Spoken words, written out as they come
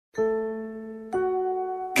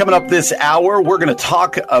Coming up this hour, we're going to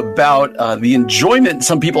talk about the enjoyment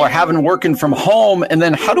some people are having working from home, and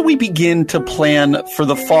then how do we begin to plan for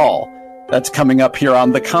the fall? That's coming up here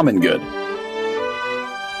on The Common Good.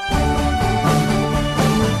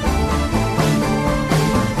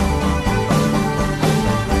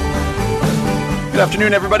 Good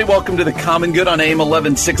afternoon, everybody. Welcome to The Common Good on AM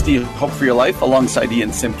 1160, Hope for Your Life, alongside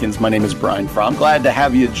Ian Simpkins. My name is Brian Fromm. Glad to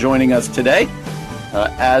have you joining us today.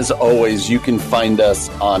 As always, you can find us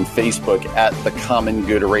on Facebook at The Common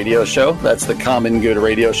Good Radio Show. That's The Common Good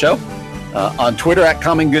Radio Show. On Twitter at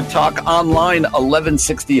Common Good Talk. Online,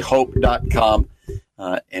 1160hope.com.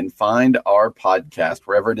 And find our podcast,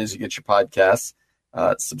 wherever it is you get your podcasts.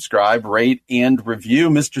 Subscribe, rate, and review.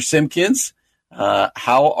 Mr. Simpkins,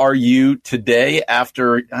 how are you today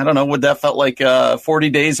after, I don't know, what that felt like 40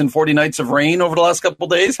 days and 40 nights of rain over the last couple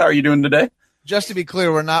of days? How are you doing today? Just to be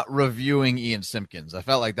clear, we're not reviewing Ian Simpkins. I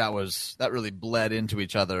felt like that really bled into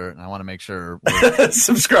each other, and I want to make sure.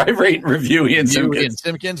 Subscribe, rate, and review Ian Simpkins. Ian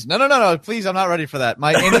Simpkins? No. Please, I'm not ready for that.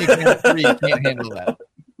 My Enneagram 3 can't handle that.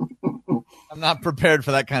 I'm not prepared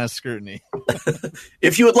for that kind of scrutiny.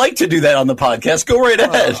 If you would like to do that on the podcast, go right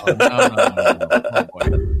ahead. No. Oh, boy.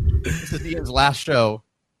 This is Ian's last show.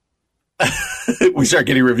 We start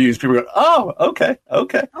getting reviews. People go, oh, okay.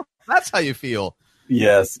 That's how you feel.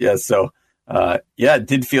 Yes. So, it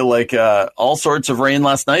did feel like all sorts of rain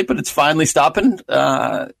last night, but it's finally stopping.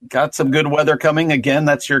 Got some good weather coming. Again,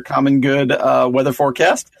 that's your Common Good weather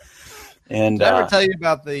forecast. And did I ever tell you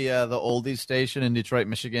about the oldies station in Detroit,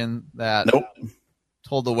 Michigan that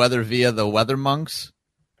told the weather via the Weather Monks?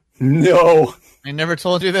 No. I never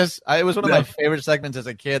told you this. It was one of my favorite segments as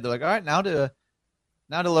a kid. They're like, all right, now to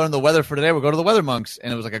learn the weather for today, we'll go to the Weather Monks.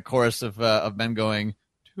 And it was like a chorus of men going,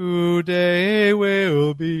 today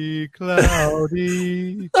will be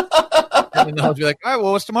cloudy. And then I'll be like, all right,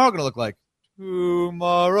 well, what's tomorrow going to look like?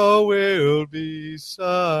 Tomorrow will be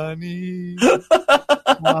sunny.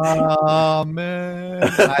 Amen.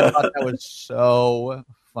 I thought that was so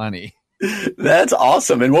funny. That's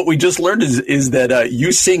awesome. And what we just learned is that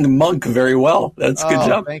you sing Monk very well. That's a good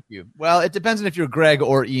job. Thank you. Well, it depends on if you're Greg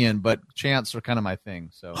or Ian, but chants are kind of my thing.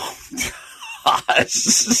 So,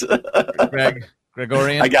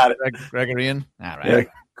 Gregorian. I got it. Gregorian. All right. Yeah,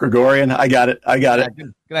 Gregorian. I got it.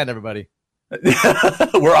 Good night, everybody.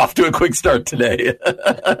 We're off to a quick start today.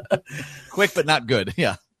 Quick, but not good.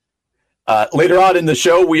 Yeah. Later on in the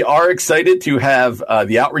show, we are excited to have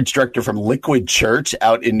the outreach director from Liquid Church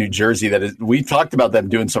out in New Jersey. We talked about them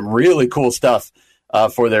doing some really cool stuff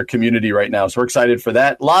for their community right now. So we're excited for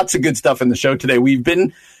that. Lots of good stuff in the show today. We've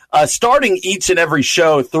been starting each and every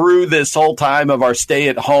show through this whole time of our stay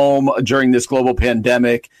at home during this global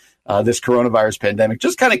pandemic, this coronavirus pandemic,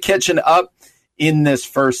 just kind of catching up in this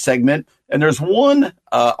first segment. And there's one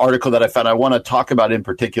article that I found I want to talk about in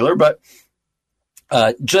particular, but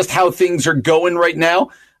just how things are going right now.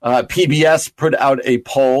 PBS put out a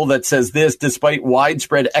poll that says this: despite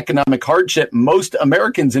widespread economic hardship, most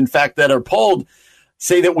Americans, in fact, that are polled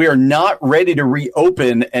say that we are not ready to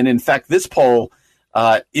reopen. And in fact, this poll,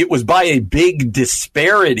 it was by a big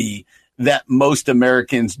disparity that most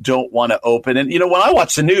Americans don't want to open. And, when I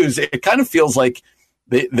watch the news, it kind of feels like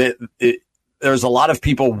there's a lot of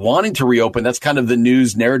people wanting to reopen. That's kind of the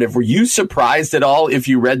news narrative. Were you surprised at all, if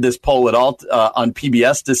you read this poll at all on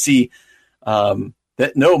PBS, to see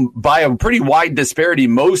that by a pretty wide disparity,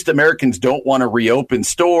 most Americans don't want to reopen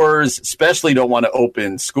stores, especially don't want to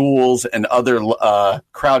open schools and other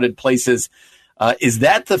crowded places. Is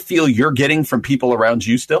that the feel you're getting from people around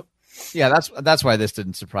you still? Yeah, that's why this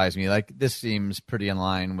didn't surprise me. Like, this seems pretty in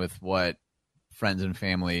line with what friends and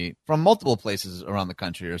family from multiple places around the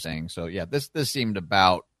country are saying. So yeah, this seemed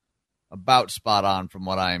about spot on from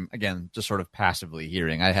what I'm, again, just sort of passively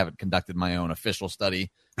hearing. I haven't conducted my own official study.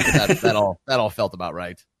 That all felt about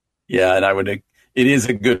right. Yeah, and it is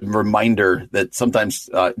a good reminder that sometimes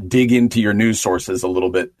dig into your news sources a little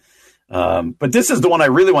bit. But this is the one I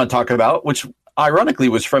really want to talk about, which ironically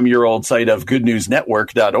was from your old site of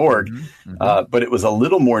goodnewsnetwork.org. Mm-hmm. But it was a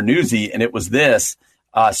little more newsy, and it was this.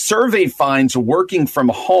 Survey finds working from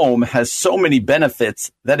home has so many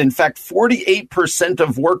benefits that, in fact, 48%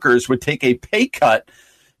 of workers would take a pay cut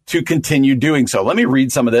to continue doing so. Let me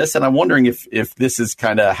read some of this, and I'm wondering if this is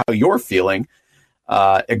kind of how you're feeling.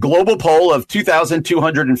 A global poll of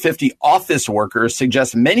 2,250 office workers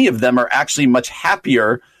suggests many of them are actually much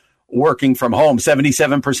happier working from home.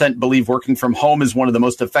 77% believe working from home is one of the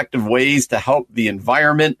most effective ways to help the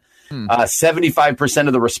environment. 75%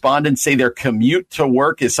 of the respondents say their commute to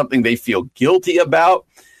work is something they feel guilty about.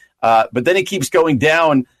 But then it keeps going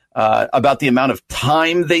down about the amount of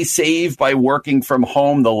time they save by working from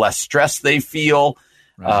home, the less stress they feel.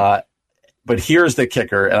 Right. But here's the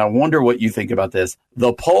kicker, and I wonder what you think about this.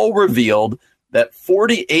 The poll revealed that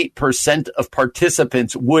 48% of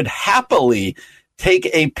participants would happily take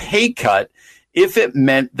a pay cut if it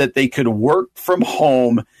meant that they could work from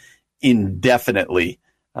home indefinitely.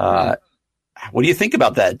 What do you think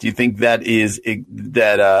about that? Do you think that is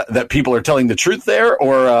that people are telling the truth there,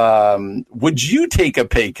 or would you take a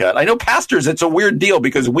pay cut? I know pastors, it's a weird deal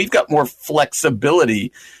because we've got more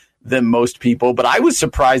flexibility than most people, but I was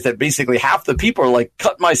surprised that basically half the people are like,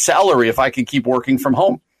 cut my salary if I can keep working from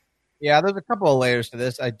home. Yeah, there's a couple of layers to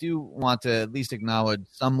this. I do want to at least acknowledge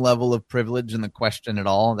some level of privilege in the question at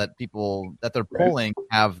all, that people that they're polling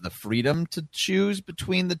have the freedom to choose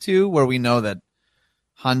between the two, where we know that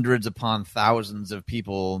hundreds upon thousands of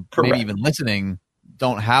people, maybe even listening,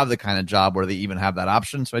 don't have the kind of job where they even have that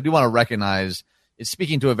option. So I do want to recognize it's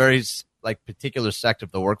speaking to a very particular sect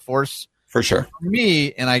of the workforce. For sure. For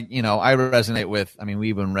me, and I resonate with, we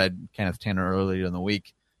even read Kenneth Tanner earlier in the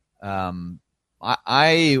week.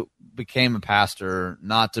 I became a pastor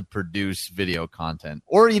not to produce video content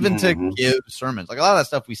or even to give sermons. Like a lot of that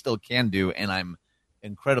stuff we still can do, and I'm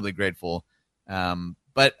incredibly grateful.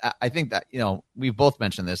 But I think that, we've both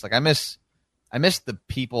mentioned this. Like I miss the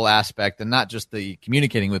people aspect, and not just the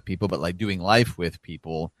communicating with people, but like doing life with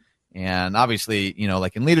people. And obviously,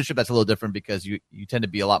 like in leadership, that's a little different because you tend to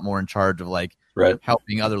be a lot more in charge of like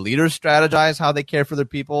helping other leaders strategize how they care for their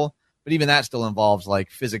people. But even that still involves like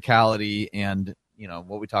physicality and,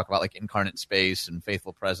 what we talk about, like incarnate space and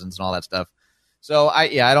faithful presence and all that stuff. So I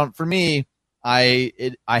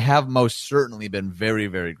have most certainly been very,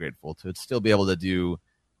 very grateful to still be able to do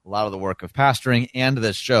a lot of the work of pastoring and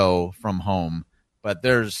this show from home. But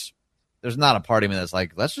there's not a part of me that's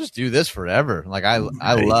like, let's just do this forever. Like I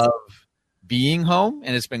love being home,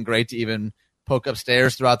 and it's been great to even poke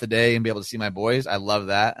upstairs throughout the day and be able to see my boys. I love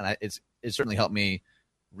that. And it certainly helped me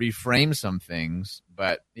reframe some things.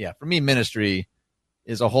 But yeah, for me, ministry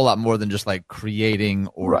is a whole lot more than just like creating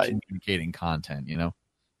or communicating content,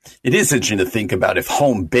 It is interesting to think about if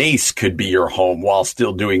home base could be your home while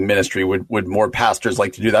still doing ministry. Would more pastors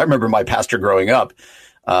like to do that? I remember my pastor growing up,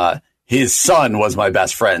 his son was my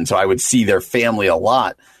best friend, so I would see their family a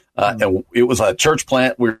lot. And it was a church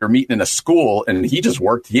plant. We were meeting in a school, and he just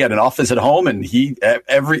worked. He had an office at home, and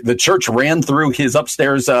the church ran through his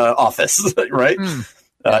upstairs office, right?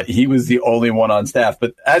 He was the only one on staff.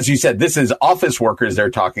 But as you said, this is office workers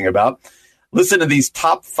they're talking about. Listen to these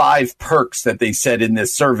top 5 perks that they said in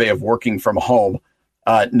this survey of working from home.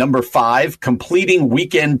 Number 5, completing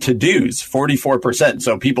weekend to-dos, 44%.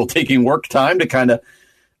 So people taking work time to kind of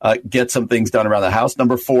get some things done around the house.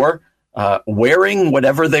 Number 4, wearing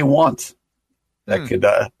whatever they want. That could,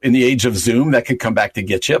 in the age of Zoom, that could come back to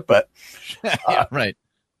get you. But yeah, right.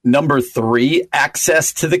 Number 3,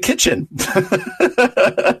 access to the kitchen.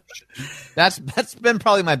 That's been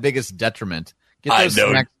probably my biggest detriment.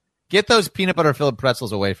 Get those peanut butter filled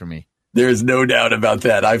pretzels away from me. There's no doubt about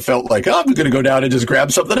that. I felt like, I'm going to go down and just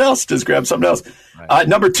grab something else. Right.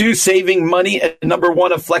 Number 2, saving money. And number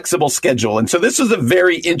 1, a flexible schedule. And so this was a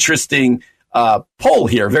very interesting poll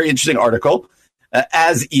here, very interesting article.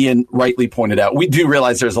 As Ian rightly pointed out, we do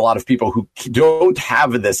realize there's a lot of people who don't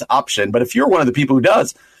have this option. But if you're one of the people who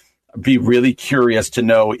does, I'd be really curious to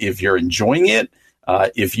know if you're enjoying it,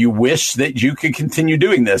 if you wish that you could continue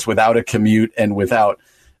doing this without a commute and without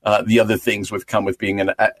the other things come with being in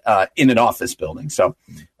an office building. So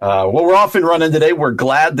we're off and running today. We're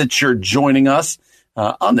glad that you're joining us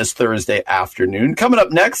on this Thursday afternoon. Coming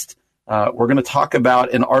up next, we're going to talk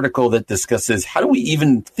about an article that discusses how do we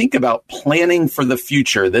even think about planning for the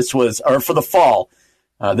future. For the fall.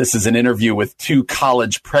 This is an interview with 2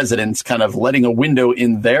 college presidents, kind of letting a window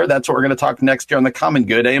in there. That's what we're going to talk next here on The Common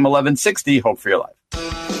Good, AM 1160, Hope for Your Life.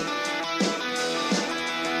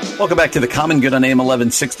 Welcome back to The Common Good on AM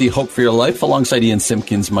 1160, Hope for Your Life. Alongside Ian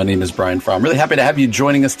Simpkins, my name is Brian Fromm. Really happy to have you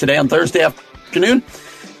joining us today on Thursday afternoon.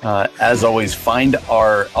 As always, find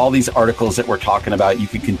all these articles that we're talking about. You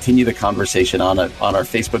can continue the conversation on our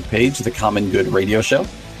Facebook page, The Common Good Radio Show.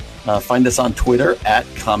 Find us on Twitter at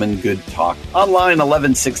Common Good Talk. Online,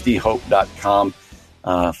 1160hope.com.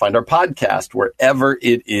 Find our podcast wherever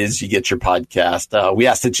it is you get your podcast. We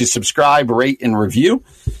ask that you subscribe, rate, and review.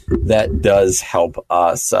 That does help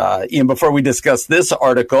us. Ian, before we discuss this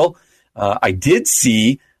article, I did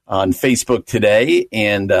see on Facebook today,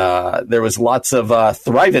 and there was lots of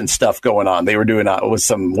Thrivent stuff going on. They were doing with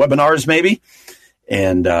some webinars maybe.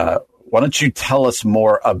 And why don't you tell us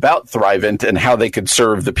more about Thrivent and how they could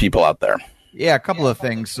serve the people out there? Yeah, a couple of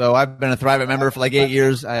things. So I've been a Thrivent member for like 8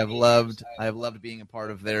 years. I have loved being a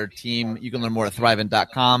part of their team. You can learn more at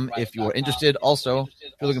Thrivent.com if you are interested. Also,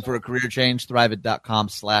 if you're looking for a career change,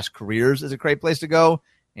 Thrivent.com/careers is a great place to go.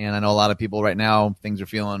 And I know a lot of people right now, things are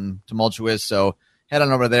feeling tumultuous. So head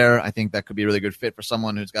on over there. I think that could be a really good fit for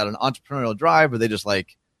someone who's got an entrepreneurial drive, or they just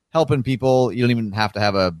like helping people. You don't even have to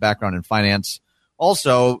have a background in finance.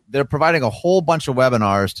 Also, they're providing a whole bunch of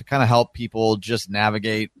webinars to kind of help people just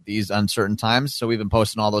navigate these uncertain times. So we've been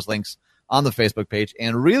posting all those links on the Facebook page.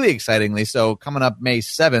 And really excitingly, so coming up May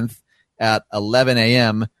 7th at 11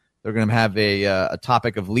 a.m., they're going to have a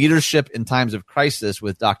topic of leadership in times of crisis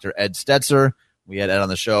with Dr. Ed Stetzer. We had Ed on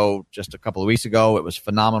the show just a couple of weeks ago. It was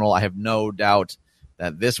phenomenal. I have no doubt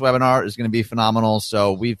that this webinar is going to be phenomenal.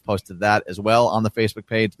 So we've posted that as well on the Facebook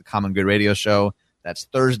page, the Common Good Radio Show. That's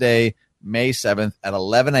Thursday, May 7th at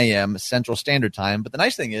 11 a.m. Central Standard Time. But the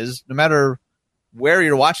nice thing is, no matter where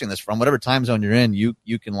you're watching this from, whatever time zone you're in, you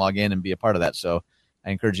can log in and be a part of that. So I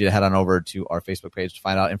encourage you to head on over to our Facebook page to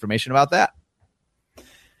find out information about that.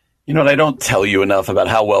 You know what? I don't tell you enough about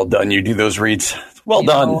how well done you do those reads. Well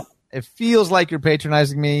done. It feels like you're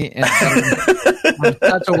patronizing me, and I'm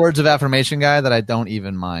such a words of affirmation guy that I don't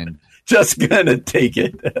even mind. Just going to take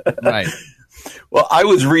it. Right. Well, I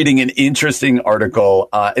was reading an interesting article.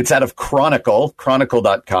 It's out of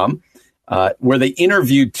chronicle.com, where they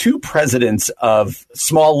interviewed two presidents of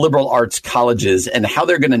small liberal arts colleges and how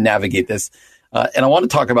they're going to navigate this. And I want to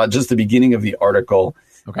talk about just the beginning of the article.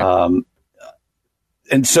 Okay.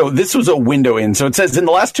 And so this was a window in. So it says, in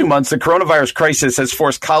the last 2 months, the coronavirus crisis has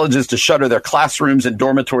forced colleges to shutter their classrooms and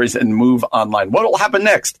dormitories and move online. What will happen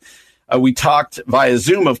next? We talked via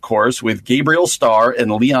Zoom, of course, with Gabriel Starr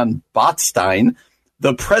and Leon Botstein,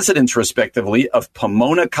 the presidents, respectively, of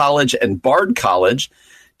Pomona College and Bard College,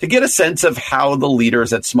 to get a sense of how the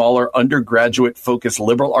leaders at smaller undergraduate-focused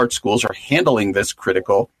liberal arts schools are handling this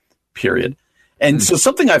critical period. And so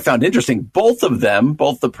something I found interesting, both of them,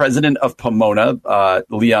 both the president of Pomona,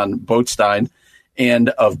 Leon Botstein, and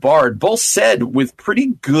of Bard, both said with pretty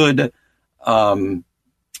good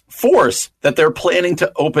force that they're planning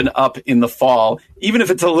to open up in the fall, even if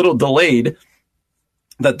it's a little delayed,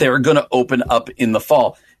 that they're going to open up in the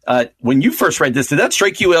fall. When you first read this, did that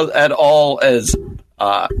strike you at all as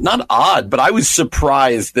not odd, but I was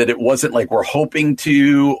surprised that it wasn't like we're hoping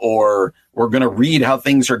to, or we're going to read how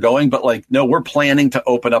things are going, but like, no, we're planning to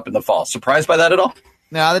open up in the fall. Surprised by that at all?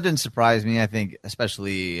 No, that didn't surprise me. I think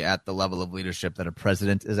especially at the level of leadership that a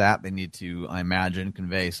president is at, they need to, I imagine,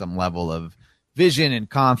 convey some level of vision and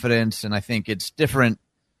confidence. And I think it's different.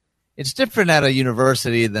 It's different at a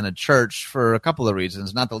university than a church for a couple of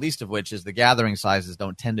reasons, not the least of which is the gathering sizes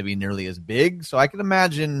don't tend to be nearly as big. So I can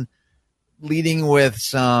imagine leading with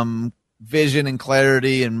some vision and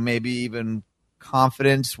clarity and maybe even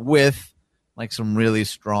confidence with like some really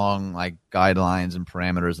strong like guidelines and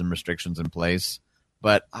parameters and restrictions in place.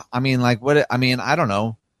 But I mean, like I don't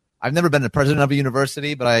know. I've never been the president of a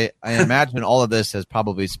university, but I imagine all of this has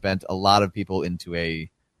probably spent a lot of people into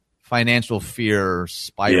a financial fear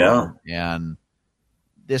spiral. Yeah. And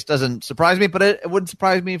this doesn't surprise me, but it wouldn't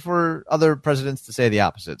surprise me for other presidents to say the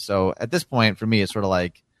opposite. So at this point, for me, it's sort of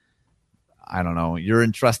like, I don't know, you're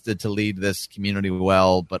entrusted to lead this community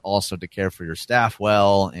well, but also to care for your staff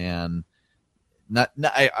well. And I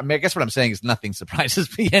guess what I'm saying is nothing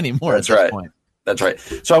surprises me anymore. That's at this right. point. That's right.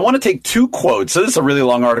 So I want to take two quotes. So this is a really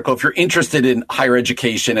long article. If you're interested in higher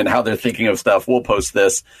education and how they're thinking of stuff, we'll post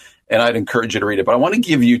this and I'd encourage you to read it. But I want to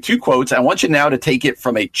give you two quotes. I want you now to take it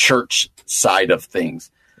from a church side of things.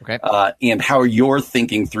 Okay. And how you're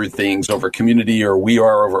thinking through things over community, or we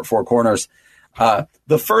are over at Four Corners.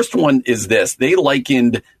 The first one is this. They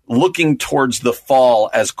likened looking towards the fall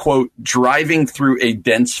as, quote, driving through a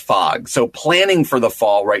dense fog. So planning for the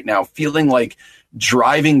fall right now, feeling like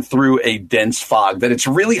driving through a dense fog, that it's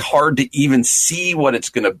really hard to even see what it's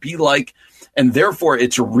going to be like. And therefore,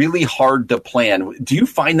 it's really hard to plan. Do you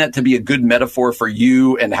find that to be a good metaphor for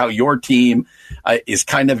you and how your team is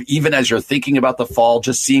kind of, even as you're thinking about the fall,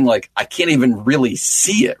 just seeing like, I can't even really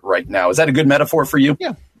see it right now? Is that a good metaphor for you?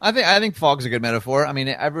 Yeah, I think fog's a good metaphor. I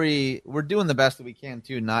mean, we're doing the best that we can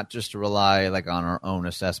too, not just to rely like on our own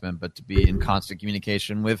assessment, but to be in constant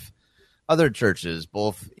communication with other churches,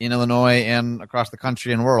 both in Illinois and across the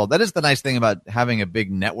country and world. That is the nice thing about having a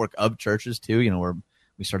big network of churches too. You know,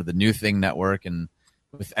 we started the New Thing Network, and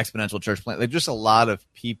with Exponential Church Plant, there's just a lot of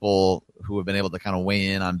people who have been able to kind of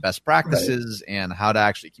weigh in on best practices and how to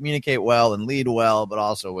actually communicate well and lead well, but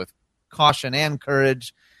also with caution and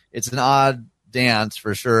courage. It's an odd dance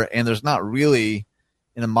for sure, and there's not really,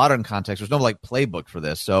 in a modern context, there's no like playbook for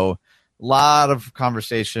this. So a lot of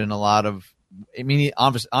conversation, a lot of I mean,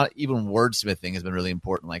 obviously, even wordsmithing has been really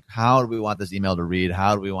important. Like, how do we want this email to read?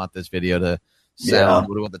 How do we want this video to sound?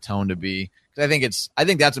 What do we want the tone to be? Because I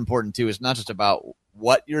think that's important too. It's not just about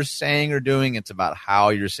what you're saying or doing; it's about how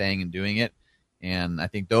you're saying and doing it. And I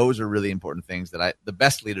think those are really important things that the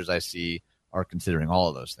best leaders I see are considering all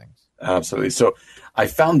of those things. Absolutely. So I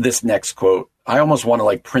found this next quote. I almost want to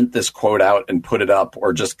like print this quote out and put it up,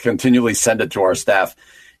 or just continually send it to our staff.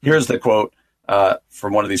 Here's the quote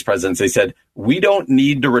from one of these presidents. They said, "We don't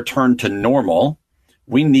need to return to normal.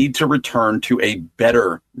 We need to return to a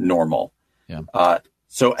better normal." Yeah.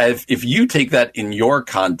 So if you take that in your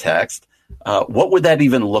context, what would that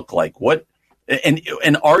even look like?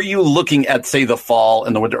 And are you looking at, say, the fall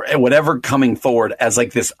and the winter, whatever coming forward as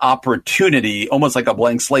like this opportunity, almost like a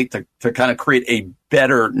blank slate to kind of create a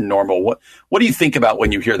better normal? What do you think about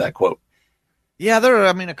when you hear that quote? Yeah, there are,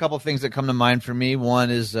 a couple of things that come to mind for me. One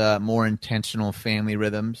is more intentional family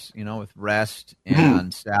rhythms, with rest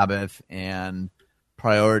and Sabbath and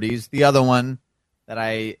priorities. The other one that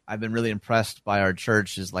I've been really impressed by our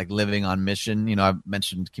church is like living on mission. I've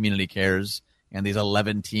mentioned community cares and these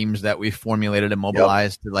 11 teams that we formulated and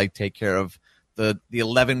mobilized to like take care of the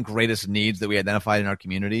 11 greatest needs that we identified in our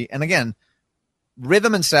community. And again,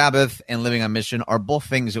 rhythm and Sabbath and living on mission are both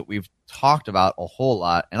things that we've talked about a whole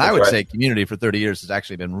lot. And I would say community for 30 years has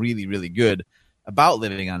actually been really, really good about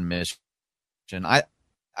living on mission. I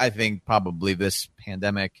think probably this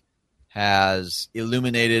pandemic has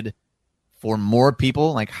illuminated for more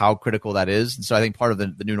people like how critical that is. And so I think part of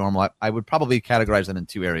the new normal, I would probably categorize them in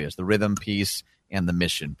two areas, the rhythm piece and the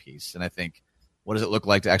mission piece. And I think, what does it look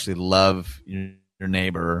like to actually love your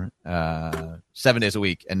neighbor 7 days a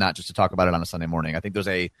week and not just to talk about it on a Sunday morning? I think there's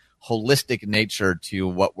a holistic nature to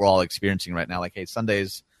what we're all experiencing right now. Like, hey,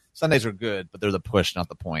 Sundays are good, but they're the push, not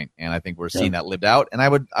the point. And I think we're seeing that lived out. And I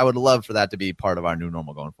would love for that to be part of our new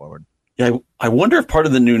normal going forward. Yeah, I wonder if part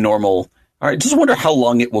of the new normal, all right, just wonder how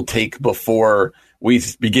long it will take before we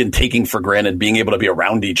begin taking for granted being able to be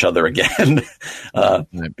around each other again,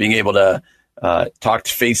 being able to talk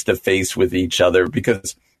face to face with each other.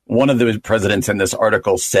 Because one of the presidents in this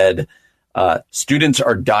article said, students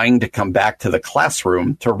are dying to come back to the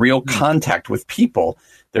classroom, to real contact with people.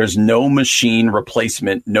 There's no machine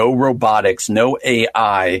replacement, no robotics, no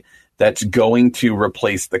AI that's going to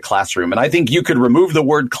replace the classroom. And I think you could remove the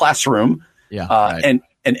word classroom and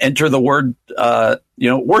enter the word,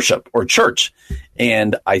 worship or church.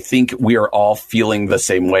 And I think we are all feeling the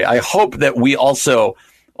same way. I hope that we also,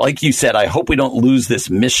 like you said, I hope we don't lose this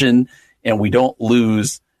mission and we don't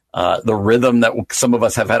lose the rhythm that some of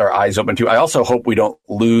us have had our eyes open to. I also hope we don't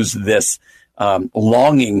lose this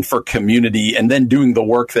longing for community and then doing the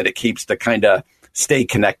work that it keeps to kind of stay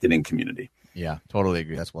connected in community. Yeah, totally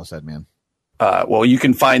agree. That's well said, man. Well, you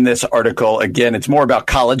can find this article. Again, it's more about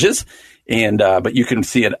colleges, but you can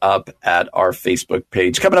see it up at our Facebook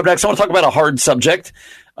page. Coming up next, I want to talk about a hard subject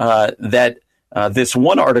that this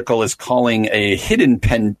one article is calling a hidden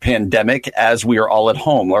pandemic as we are all at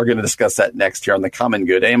home. We're going to discuss that next here on The Common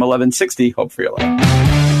Good, AM 1160, Hope for Your Life.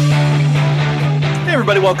 Hey,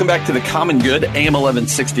 everybody, welcome back to The Common Good, AM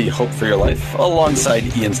 1160, Hope for Your Life.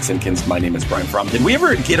 Alongside Ian Simpkins, my name is Brian Fromm. Did we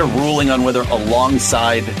ever get a ruling on whether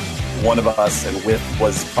alongside one of us and with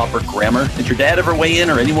was proper grammar? Did your dad ever weigh in,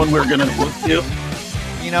 or anyone we're going to look to?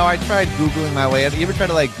 I tried Googling my way. You ever try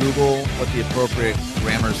to Google what the appropriate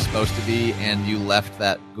grammar is supposed to be, and you left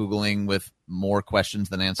that Googling with more questions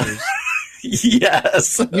than answers?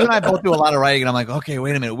 Yes. You and I both do a lot of writing, and I'm like, okay,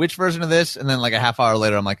 wait a minute, which version of this? And then a half hour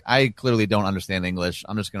later, I'm like, I clearly don't understand English.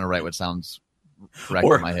 I'm just going to write what sounds correct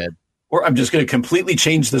in my head. Or I'm just going to completely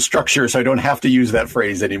change the structure so I don't have to use that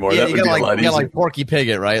phrase anymore. Yeah, that would be a lot easier. Like Porky Pig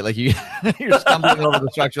it, right? You're stumbling over the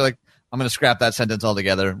structure. I'm going to scrap that sentence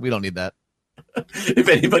altogether. We don't need that. If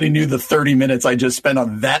anybody knew the 30 minutes I just spent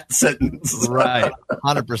on that sentence. Right.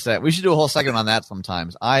 100%. We should do a whole segment on that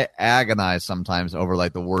sometimes. I agonize sometimes over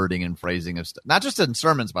the wording and phrasing of stuff. Not just in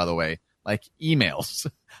sermons, by the way, emails.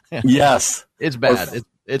 Yes. It's bad.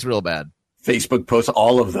 It's real bad. Facebook posts,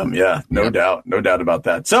 all of them. Yeah, no doubt. No doubt about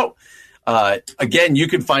that. So, again, you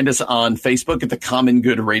can find us on Facebook at The Common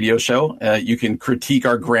Good Radio Show. You can critique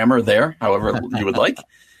our grammar there, however you would like.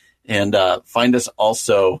 And find us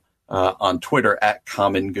also on Twitter at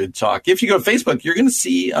Common Good Talk. If you go to Facebook, you're going to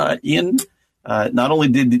see Ian. Not only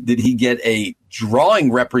did he get a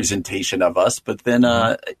drawing representation of us, but then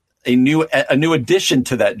a new addition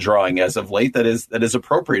to that drawing as of late that is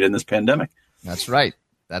appropriate in this pandemic. That's right.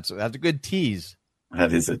 That's a good tease.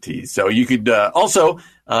 That is a tease. So you could also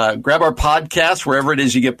grab our podcast wherever it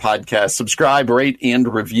is you get podcasts. Subscribe, rate, and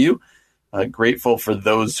review. Grateful for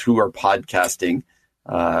those who are podcasting.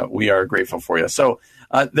 We are grateful for you. So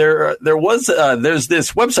there's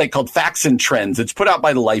this website called Facts and Trends. It's put out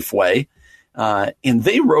by Lifeway, and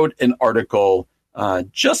they wrote an article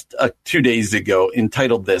just 2 days ago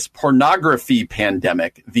entitled this Pornography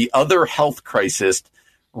Pandemic, the Other Health Crisis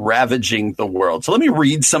Ravaging the World. So let me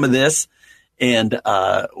read some of this and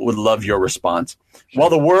would love your response. While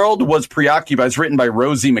the world was preoccupied, it's written by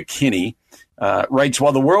Rosie McKinney, writes,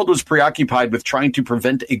 while the world was preoccupied with trying to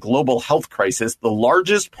prevent a global health crisis, the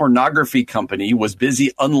largest pornography company was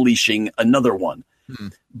busy unleashing another one.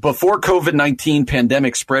 Before COVID-19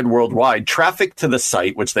 pandemic spread worldwide, traffic to the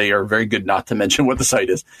site, which they are very good not to mention what the site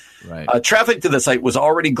is, right. Traffic to the site was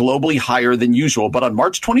already globally higher than usual. But on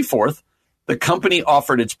March 24th, the company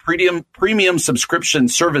offered its premium subscription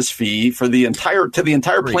service fee to the entire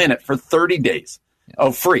planet for 30 days. Yeah.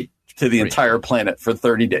 Oh, free to the entire planet for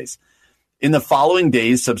 30 days. In the following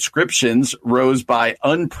days, subscriptions rose by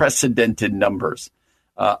unprecedented numbers.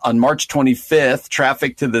 On March 25th,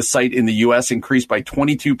 traffic to the site in the U.S. increased by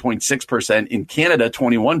 22.6%. In Canada,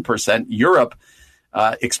 21%. Europe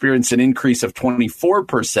experienced an increase of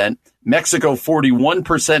 24%. Mexico,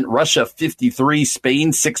 41%. Russia, 53%.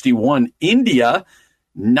 Spain, 61%. India,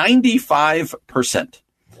 95%.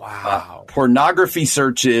 Wow. Pornography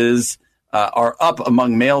searches are up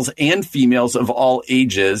among males and females of all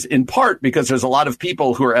ages, in part because there's a lot of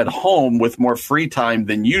people who are at home with more free time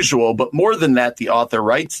than usual. But more than that, the author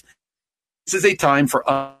writes, this is a time for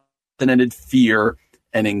unprecedented fear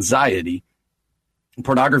and anxiety.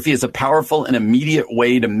 Pornography is a powerful and immediate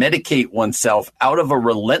way to medicate oneself out of a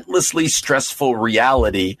relentlessly stressful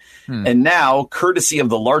reality. And now, courtesy of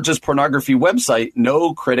the largest pornography website,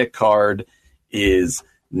 no credit card is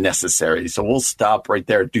necessary. So we'll stop right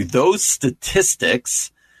there. Do those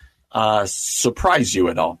statistics surprise you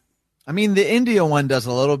at all? I mean, the India one does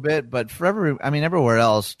a little bit, but everywhere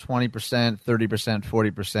else, 20%, 30%,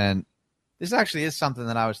 40%. This actually is something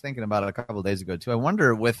that I was thinking about a couple of days ago, too. I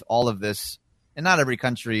wonder with all of this, and not every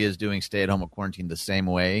country is doing stay-at-home or quarantine the same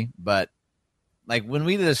way, but like when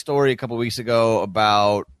we did a story a couple of weeks ago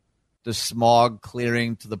about the smog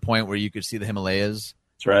clearing to the point where you could see the Himalayas.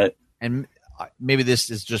 That's right. And maybe this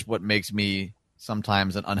is just what makes me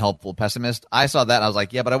sometimes an unhelpful pessimist. I saw that and I was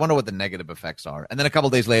like, yeah, but I wonder what the negative effects are. And then a couple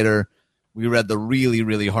of days later, we read the really,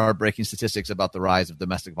 really heartbreaking statistics about the rise of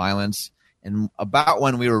domestic violence. And about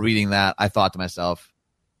when we were reading that, I thought to myself,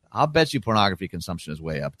 I'll bet you pornography consumption is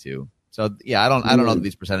way up too. So yeah, I don't know that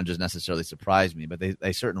these percentages necessarily surprise me, but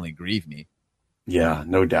they certainly grieve me. Yeah,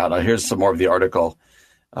 no doubt. Here's some more of the article.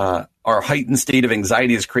 Our heightened state of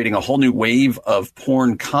anxiety is creating a whole new wave of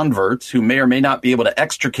porn converts who may or may not be able to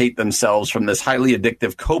extricate themselves from this highly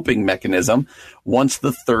addictive coping mechanism once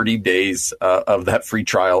the 30 days of that free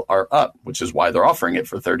trial are up, which is why they're offering it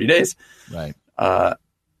for 30 days. Right.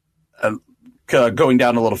 Going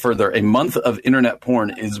down a little further, a month of internet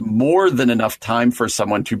porn is more than enough time for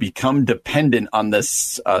someone to become dependent on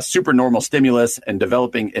this supernormal stimulus, and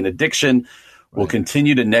developing an addiction will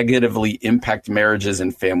continue to negatively impact marriages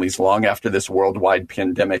and families long after this worldwide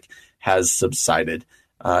pandemic has subsided.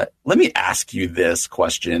 Let me ask you this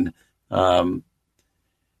question. Let's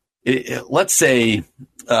say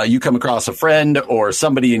you come across a friend or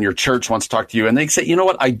somebody in your church wants to talk to you, and they say, you know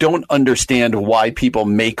what, I don't understand why people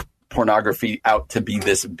make pornography out to be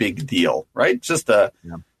this big deal, right? Just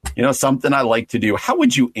something I like to do. How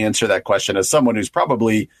would you answer that question as someone who's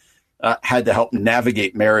probably had to help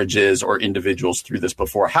navigate marriages or individuals through this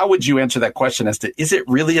before? How would you answer that question as to, is it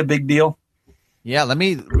really a big deal? Yeah, let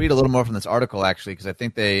me read a little more from this article, actually, because I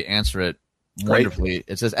think they answer it wonderfully. Right.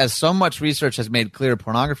 It says, as so much research has made clear,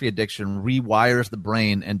 pornography addiction rewires the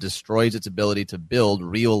brain and destroys its ability to build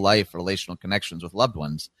real-life relational connections with loved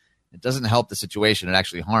ones. It doesn't help the situation. It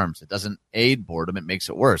actually harms. It doesn't aid boredom. It makes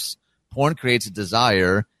it worse. Porn creates a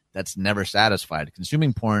desire that's never satisfied.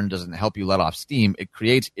 Consuming porn doesn't help you let off steam. It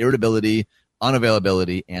creates irritability,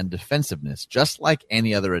 unavailability, and defensive,ness. Just like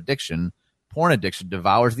any other addiction, porn addiction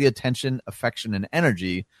devours the attention, affection, and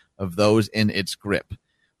energy of those in its grip.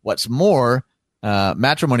 What's more,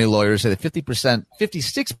 matrimony lawyers say that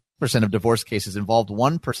 56% of divorce cases involved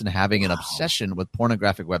one person having an obsession with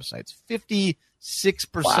pornographic websites. 56%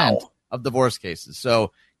 of divorce cases.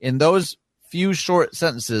 So in those few short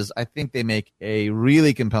sentences, I think they make a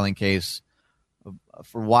really compelling case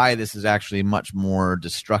for why this is actually much more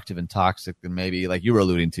destructive and toxic than maybe, like you were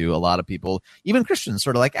alluding to, a lot of people, even Christians,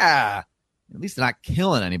 sort of like, at least they're not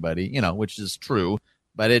killing anybody, which is true.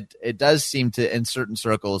 But it does seem to, in certain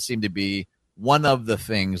circles, seem to be one of the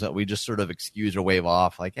things that we just sort of excuse or wave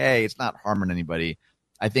off, like, hey, it's not harming anybody.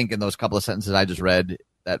 I think in those couple of sentences I just read,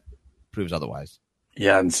 that proves otherwise.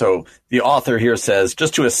 Yeah, and so the author here says,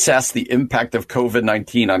 just to assess the impact of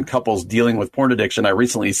COVID-19 on couples dealing with porn addiction, I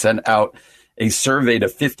recently sent out a survey to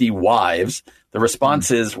 50 wives. The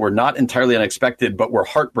responses were not entirely unexpected, but were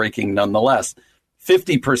heartbreaking nonetheless.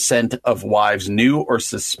 50% of wives knew or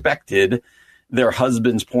suspected their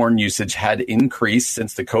husband's porn usage had increased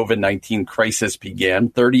since the COVID-19 crisis began.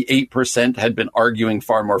 38% had been arguing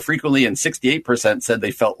far more frequently, and 68% said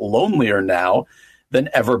they felt lonelier now than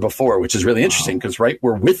ever before, which is really interesting because, right,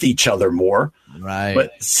 we're with each other more. Right.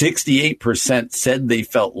 But 68% said they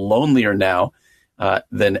felt lonelier now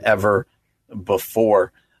than ever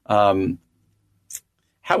before. How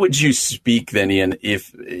would you speak then, Ian,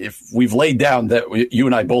 if we've laid down that you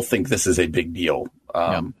and I both think this is a big deal?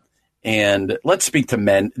 And let's speak to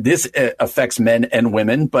men. This affects men and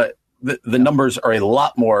women, but the numbers are a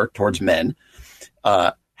lot more towards men.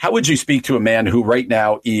 How would you speak to a man who right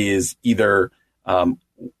now is either on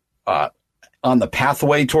the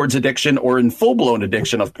pathway towards addiction or in full-blown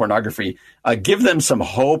addiction of pornography? Give them some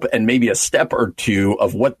hope and maybe a step or two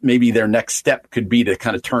of what maybe their next step could be to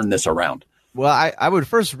kind of turn this around. Well, I would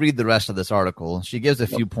first read the rest of this article. She gives a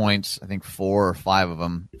few points, I think 4 or 5 of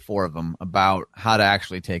them, 4 of them, about how to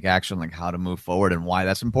actually take action, like how to move forward and why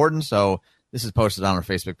that's important. So this is posted on our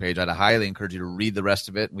Facebook page. I'd highly encourage you to read the rest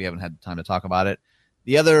of it. We haven't had time to talk about it.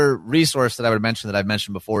 The other resource that I would mention that I've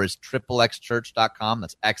mentioned before is xxchurch.com.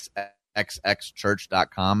 That's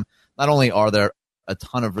xxchurch.com. Not only are there a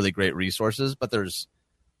ton of really great resources, but there's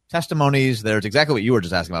testimonies. There's exactly what you were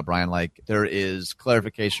just asking about, Brian. Like, there is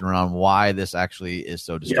clarification around why this actually is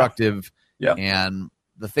so destructive. Yeah. And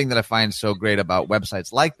the thing that I find so great about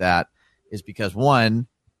websites like that is because, one,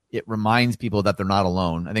 it reminds people that they're not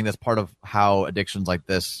alone. I think that's part of how addictions like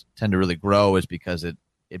this tend to really grow, is because it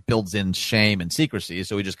builds in shame and secrecy.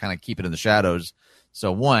 So we just kind of keep it in the shadows.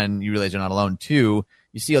 So one, you realize you're not alone. Two,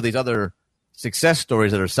 you see all these other success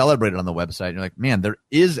stories that are celebrated on the website. And you're like, man, there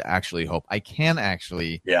is actually hope. I can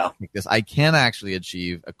actually make this. I can actually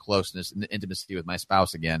achieve a closeness and intimacy with my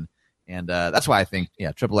spouse again. And that's why I think,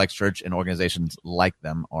 XXX Church and organizations like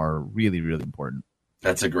them are really, really important.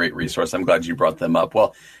 That's a great resource. I'm glad you brought them up.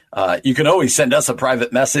 Well, you can always send us a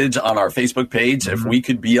private message on our Facebook page if we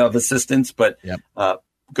could be of assistance. But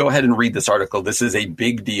go ahead and read this article. This is a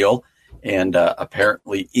big deal. And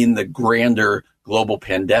apparently in the grander global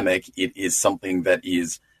pandemic, it is something that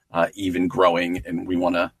is even growing. And we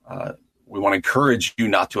want to encourage you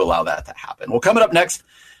not to allow that to happen. Well, coming up next,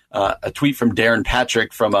 a tweet from Darren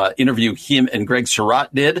Patrick from an interview him and Greg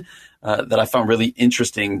Surratt did that I found really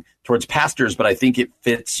interesting towards pastors, but I think it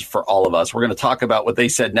fits for all of us. We're going to talk about what they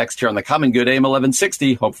said next here on the Common Good AM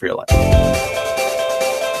 1160, Hope for Your Life.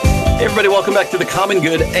 Hey everybody, welcome back to the Common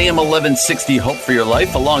Good AM 1160, Hope for Your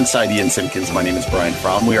Life, alongside Ian Simpkins. My name is Brian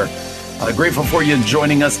Fromm. We are grateful for you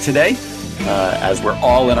joining us today as we're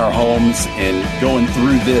all in our homes and going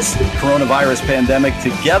through this coronavirus pandemic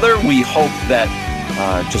together. We hope that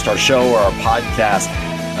just our show or our podcast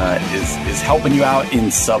is helping you out in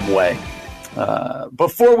some way.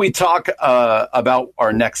 Before we talk about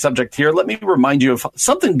our next subject here, let me remind you of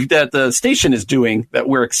something that the station is doing that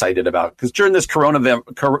we're excited about. Because during this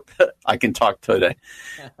I can talk today.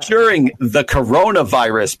 During the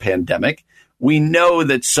coronavirus pandemic, we know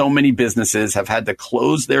that so many businesses have had to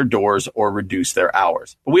close their doors or reduce their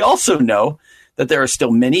hours. But we also know that there are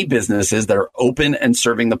still many businesses that are open and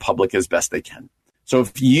serving the public as best they can. So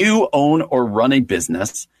if you own or run a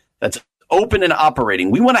business that's open and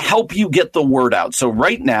operating, we want to help you get the word out. So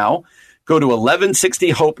right now, go to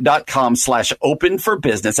 1160hope.com/open for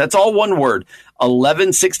business. That's all one word,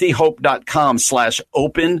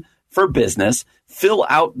 1160hope.com/open for business. Fill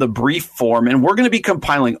out the brief form, and we're going to be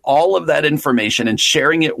compiling all of that information and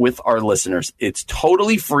sharing it with our listeners. It's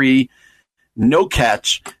totally free, no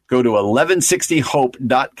catch. Go to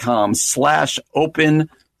 1160hope.com/open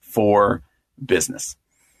for business.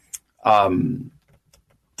 Darren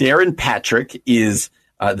Patrick is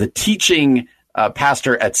the teaching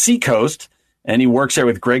pastor at Seacoast, and he works there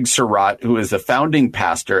with Greg Surratt, who is the founding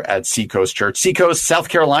pastor at Seacoast Church. Seacoast, South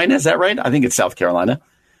Carolina, is that right? I think it's South Carolina.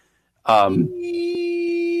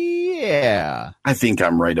 Yeah. I think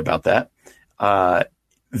I'm right about that.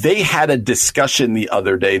 They had a discussion the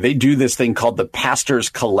other day. They do this thing called the Pastors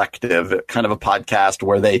Collective, kind of a podcast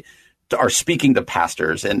where they are speaking to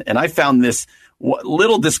pastors. And I found this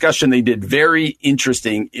little discussion they did very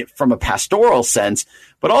interesting from a pastoral sense,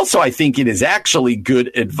 but also I think it is actually good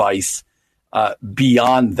advice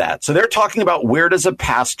beyond that. So they're talking about, where does a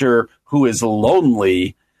pastor who is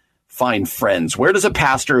lonely find friends? Where does a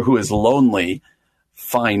pastor who is lonely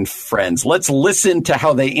find friends? Let's listen to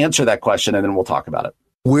how they answer that question, and then we'll talk about it.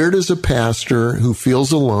 Where does a pastor who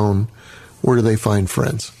feels alone Where do they find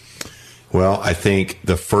friends? Well, I think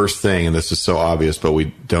the first thing, and this is so obvious, but we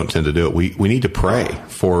don't tend to do it. We need to pray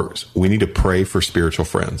for spiritual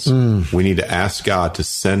friends. We need to ask God to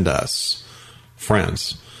send us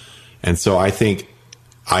friends. And so I think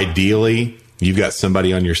ideally you've got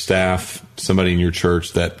somebody on your staff, somebody in your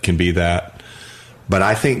church that can be that. But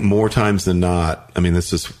I think more times than not, I mean,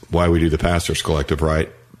 this is why we do the Pastors Collective, right?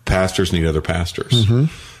 Pastors need other pastors.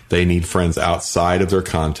 They need friends outside of their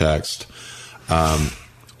context.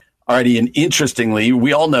 Alrighty, and interestingly,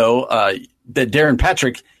 we all know that Darren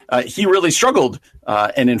Patrick, he really struggled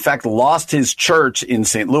and in fact lost his church in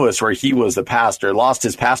St. Louis where he was the pastor, lost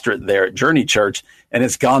his pastorate there at Journey Church, and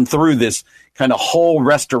has gone through this kind of whole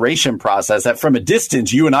restoration process that from a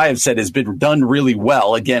distance, you and I have said has been done really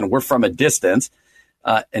well. Again, we're from a distance,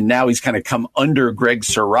 and now he's kind of come under Greg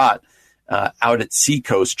Surratt out at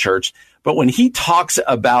Seacoast Church. But when he talks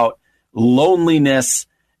about loneliness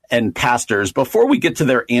and pastors, before we get to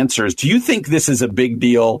their answers, do you think this is a big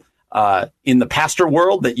deal in the pastor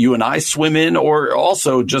world that you and I swim in, or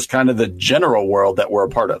also just kind of the general world that we're a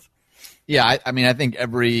part of? Yeah, I mean, I think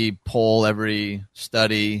every poll, every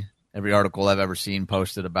study, every article I've ever seen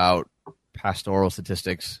posted about pastoral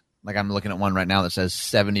statistics, like I'm looking at one right now that says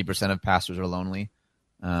 70% of pastors are lonely.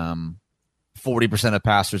 40% of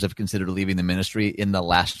pastors have considered leaving the ministry in the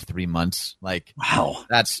last 3 months. Like, wow,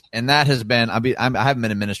 that has been. I haven't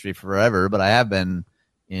been in ministry forever, but I have been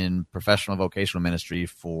in professional vocational ministry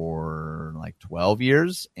for like 12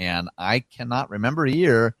 years, and I cannot remember a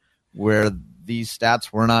year where these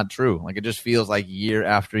stats were not true. Like, it just feels like year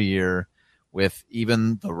after year, with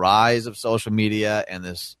even the rise of social media and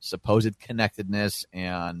this supposed connectedness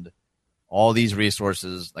and all these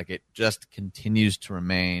resources, like, it just continues to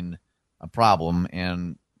remain a problem.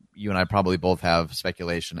 And you and I probably both have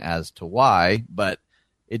speculation as to why, but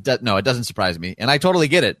it doesn't surprise me. And I totally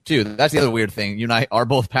get it too. That's the other weird thing. You and I are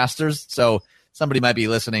both pastors. So somebody might be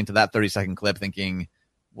listening to that 30-second clip thinking,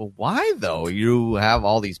 well, why though? You have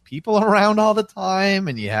all these people around all the time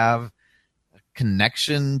and you have a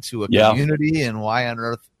connection to a community, and why on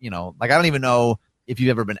earth, like, I don't even know if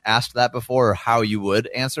you've ever been asked that before or how you would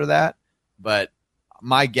answer that. But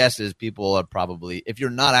my guess is people are probably, if you're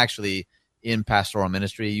not actually in pastoral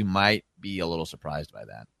ministry, you might be a little surprised by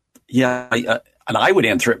that. Yeah, and I would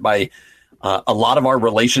answer it by a lot of our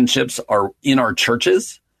relationships are in our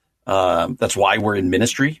churches. That's why we're in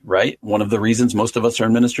ministry, right? One of the reasons most of us are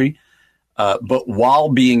in ministry. But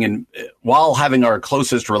while having our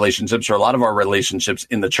closest relationships, or a lot of our relationships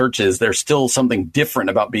in the churches, there's still something different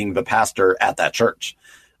about being the pastor at that church,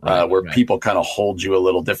 where people kind of hold you a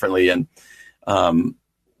little differently. And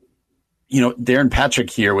Darren Patrick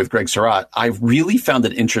here with Greg Surratt, I really found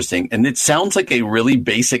it interesting. And it sounds like a really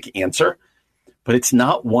basic answer, but it's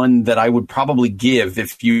not one that I would probably give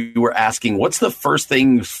if you were asking, what's one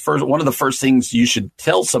of the first things you should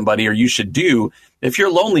tell somebody or you should do if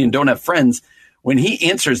you're lonely and don't have friends? When he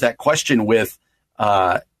answers that question with,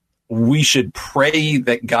 we should pray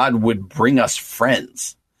that God would bring us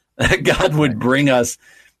friends, that God would bring us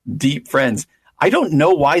deep friends. I don't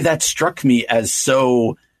know why that struck me as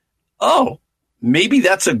so, maybe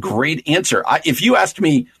that's a great answer. If you asked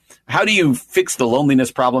me, how do you fix the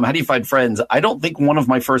loneliness problem? How do you find friends? I don't think one of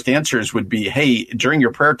my first answers would be, hey, during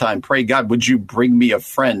your prayer time, pray God, would you bring me a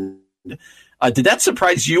friend? Did that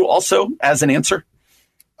surprise you also as an answer?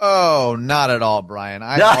 Oh, not at all, Brian.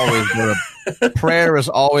 Prayer is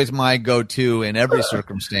always my go-to in every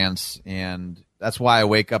circumstance. And that's why I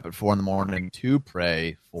wake up at 4 a.m. to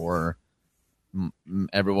pray for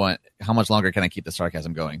everyone. How much longer can I keep the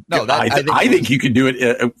sarcasm going? No, I think you could do it.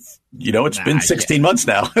 It's been 16 months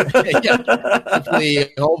now.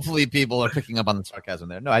 Hopefully people are picking up on the sarcasm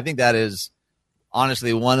there. No, I think that is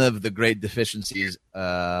honestly one of the great deficiencies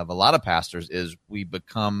of a lot of pastors is we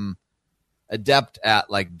become adept at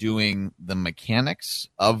like doing the mechanics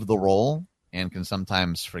of the role and can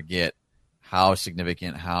sometimes forget how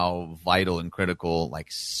significant, how vital and critical like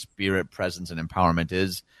spirit presence and empowerment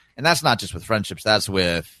is. And that's not just with friendships. That's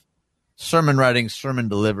with sermon writing, sermon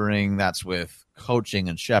delivering. That's with coaching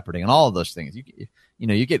and shepherding and all of those things.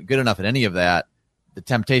 You get good enough at any of that, the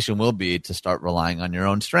temptation will be to start relying on your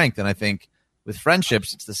own strength. And I think with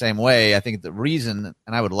friendships, it's the same way. I think the reason,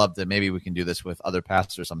 and I would love to, maybe we can do this with other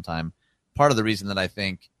pastors sometime. Part of the reason that I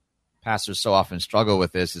think pastors so often struggle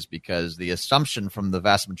with this is because the assumption from the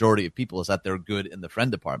vast majority of people is that they're good in the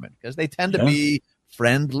friend department because they tend to be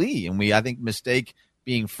friendly. And I think, mistake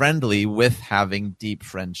being friendly with having deep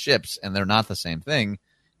friendships, and they're not the same thing.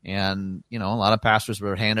 And, a lot of pastors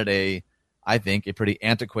were handed a pretty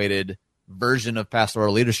antiquated version of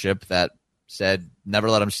pastoral leadership that said, never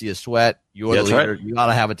let them see a sweat. You're the leader. Right. You got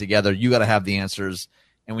to have it together. You got to have the answers.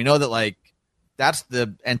 And we know that, like, that's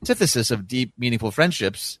the antithesis of deep, meaningful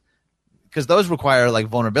friendships, because those require, like,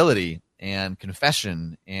 vulnerability and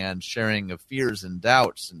confession and sharing of fears and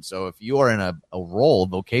doubts. And so if you are in a role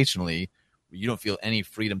vocationally where you don't feel any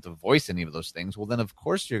freedom to voice any of those things, well, then, of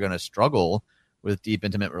course, you're going to struggle with deep,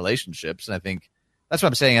 intimate relationships. And I think that's what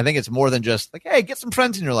I'm saying. I think it's more than just like, hey, get some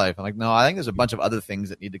friends in your life. I'm like, no, I think there's a bunch of other things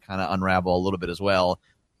that need to kind of unravel a little bit as well,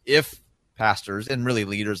 if pastors and really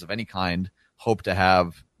leaders of any kind hope to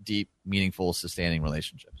have deep, meaningful, sustaining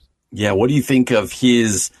relationships. Yeah. What do you think of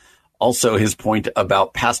his point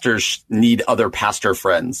about pastors need other pastor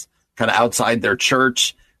friends kind of outside their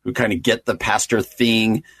church who kind of get the pastor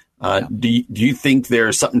thing? Do you think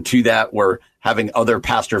there's something to that where having other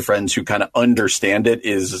pastor friends who kind of understand it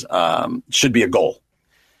is should be a goal?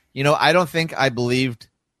 You know, I don't think I believed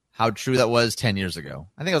how true that was 10 years ago.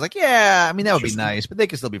 I think I was like, yeah, I mean, that would be nice, but they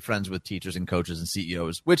can still be friends with teachers and coaches and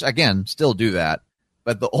CEOs, which, again, still do that.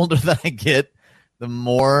 But the older that I get, the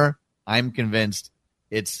more I'm convinced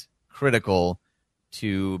it's critical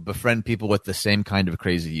to befriend people with the same kind of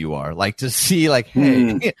crazy you are. Like, to see, like,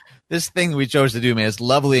 hey, this thing we chose to do, man, it's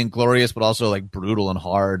lovely and glorious, but also, like, brutal and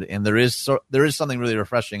hard. And there is something really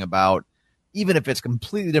refreshing about, even if it's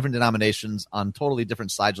completely different denominations on totally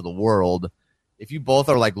different sides of the world, if you both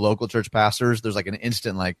are, like, local church pastors, there's, like, an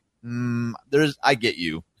instant, like, I get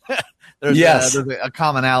you. there's a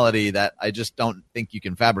commonality that I just don't think you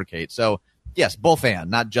can fabricate. So, yes, both and,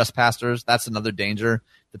 not just pastors. That's another danger.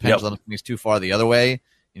 The pendulum swings too far the other way.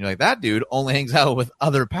 You know, like, that dude only hangs out with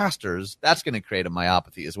other pastors. That's going to create a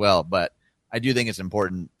myopathy as well. But I do think it's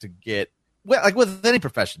important to get, like with any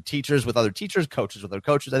profession, teachers with other teachers, coaches with other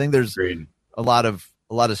coaches. I think there's a lot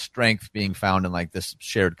of strength being found in, like, this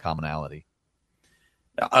shared commonality.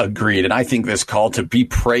 Agreed. And I think this call to be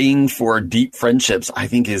praying for deep friendships, I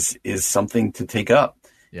think is something to take up.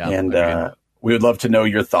 Yeah. And we would love to know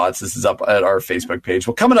your thoughts. This is up at our Facebook page.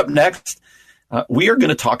 Well, coming up next, we are going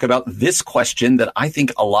to talk about this question that I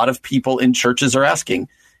think a lot of people in churches are asking.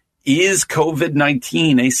 Is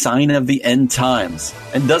COVID-19 a sign of the end times?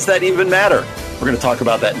 And does that even matter? We're going to talk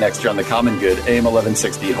about that next year on The Common Good, AM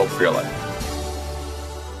 1160, Hope for Your Life.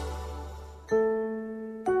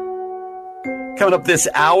 Coming up this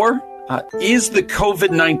hour, is the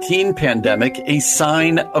COVID-19 pandemic a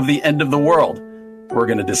sign of the end of the world? We're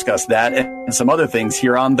going to discuss that and some other things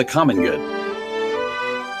here on The Common Good.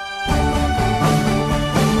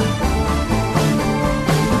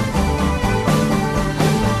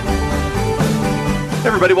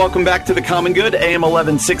 Everybody, welcome back to The Common Good, AM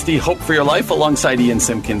 1160, Hope for Your Life, alongside Ian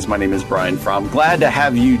Simpkins. My name is Brian Fromm. Glad to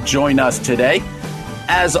have you join us today.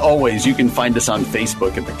 As always, you can find us on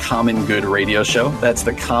Facebook at The Common Good Radio Show. That's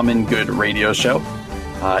The Common Good Radio Show.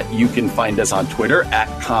 You can find us on Twitter at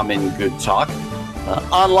Common Good Talk.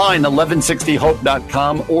 Online,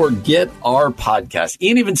 1160hope.com, or get our podcast.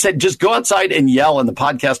 Ian even said, just go outside and yell and the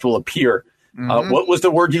podcast will appear. What was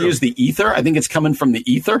the word you used? The ether? I think it's coming from the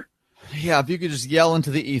ether. Yeah, if you could just yell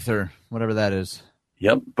into the ether, whatever that is.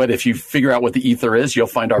 Yep. But if you figure out what the ether is, you'll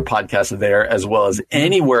find our podcast there as well as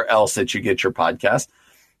anywhere else that you get your podcast.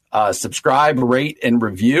 Subscribe, rate, and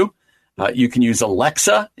review. You can use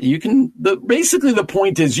Alexa. Basically the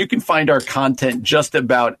point is you can find our content just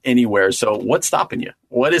about anywhere. So what's stopping you?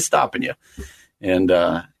 What is stopping you? And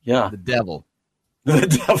the devil. The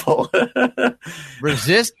devil.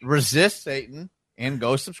 resist Satan and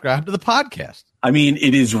go subscribe to the podcast. I mean,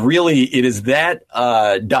 it is that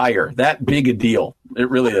dire, that big a deal. It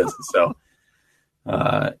really is. So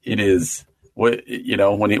it is.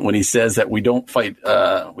 When he says that we don't fight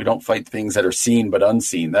things that are seen but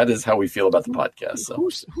unseen, that is how we feel about the podcast. So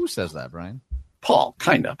who says that, Brian? Paul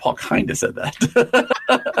kinda said that.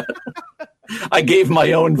 I gave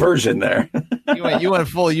my own version there. You went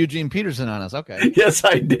full Eugene Peterson on us. Okay. Yes,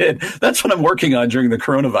 I did. That's what I'm working on during the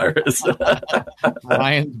coronavirus.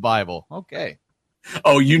 Brian's Bible. Okay.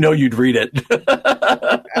 Oh, you'd read it.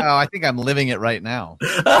 I think I'm living it right now.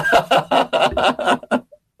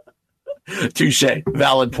 Touche.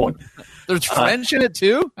 Valid point. There's French in it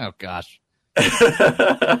too? Oh, gosh.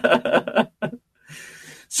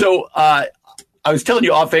 So I was telling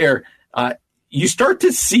you off air, you start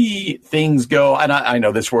to see things go, and I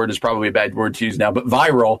know this word is probably a bad word to use now, but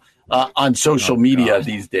viral on social media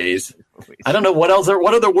these days. I don't know what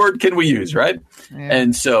other word can we use, right? Yeah.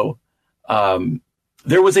 And so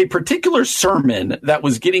there was a particular sermon that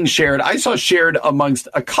was getting shared. I saw shared amongst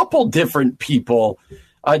a couple different people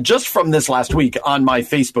just from this last week on my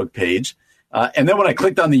Facebook page. And then when I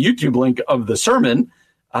clicked on the YouTube link of the sermon,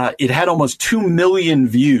 it had almost 2 million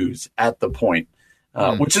views at the point.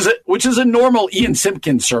 which is a normal Ian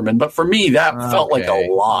Simpkins sermon, but for me that felt like a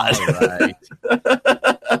lot.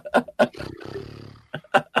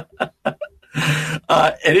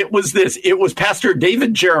 And it was Pastor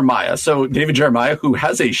David Jeremiah. So David Jeremiah, who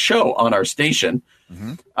has a show on our station,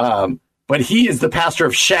 but he is the pastor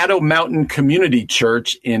of Shadow Mountain Community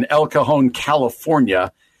Church in El Cajon,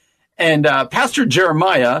 California. And Pastor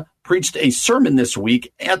Jeremiah preached a sermon this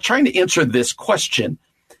week trying to answer this question: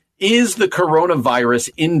 is the coronavirus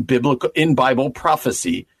in Bible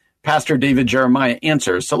prophecy? Pastor David Jeremiah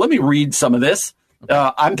answers. So let me read some of this.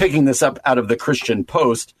 I'm picking this up out of the Christian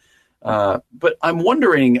Post, but I'm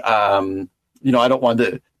wondering, I don't want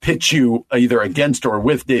to pitch you either against or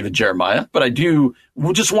with David Jeremiah, but I do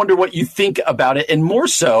just wonder what you think about it. And more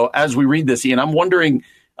so as we read this, Ian, I'm wondering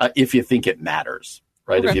if you think it matters,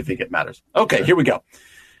 right? Okay. If you think it matters. Okay, sure. Here we go.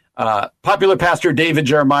 Popular pastor David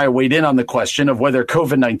Jeremiah weighed in on the question of whether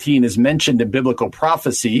COVID-19 is mentioned in biblical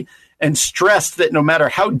prophecy and stressed that no matter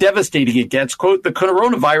how devastating it gets, quote, the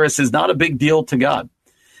coronavirus is not a big deal to God.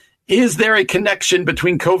 Is there a connection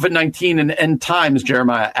between COVID-19 and end times,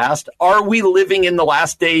 Jeremiah asked? Are we living in the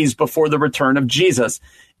last days before the return of Jesus?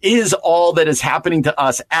 Is all that is happening to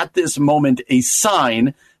us at this moment a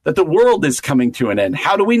sign that the world is coming to an end?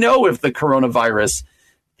 How do we know if the coronavirus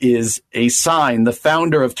is a sign? The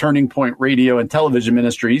founder of Turning Point Radio and Television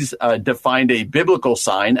Ministries defined a biblical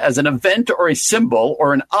sign as an event or a symbol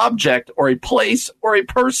or an object or a place or a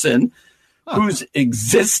person whose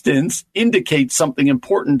existence indicates something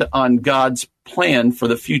important on God's plan for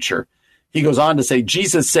the future. He goes on to say,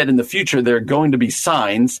 Jesus said in the future there are going to be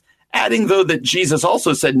signs, adding, though, that Jesus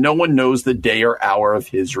also said no one knows the day or hour of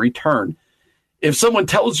his return. If someone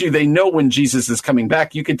tells you they know when Jesus is coming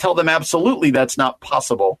back, you can tell them absolutely that's not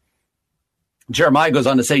possible. Jeremiah goes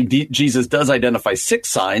on to say Jesus does identify 6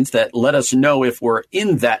 signs that let us know if we're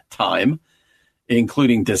in that time,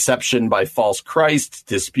 including deception by false Christs,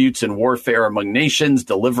 disputes and warfare among nations,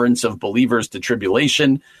 deliverance of believers to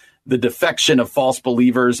tribulation, the defection of false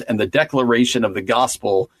believers, and the declaration of the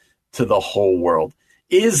gospel to the whole world.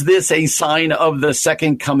 Is this a sign of the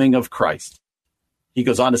second coming of Christ? He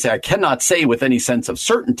goes on to say, I cannot say with any sense of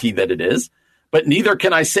certainty that it is, but neither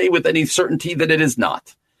can I say with any certainty that it is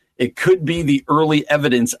not. It could be the early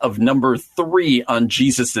evidence of number 3 on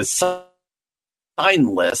Jesus'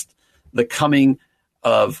 sign list, the coming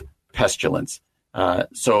of pestilence.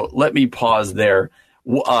 So let me pause there.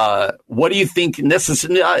 What do you think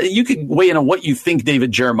you could weigh in on what you think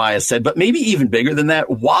David Jeremiah said, but maybe even bigger than that,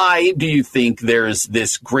 why do you think there's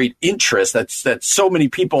this great interest that so many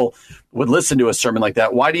people would listen to a sermon like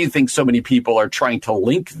that? Why do you think so many people are trying to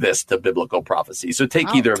link this to biblical prophecy? So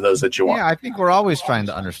take either of those that you want. Yeah, I think we're always trying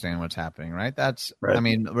to understand what's happening, right? Right. I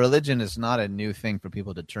mean, religion is not a new thing for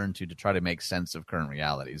people to turn to try to make sense of current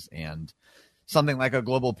realities. And something like a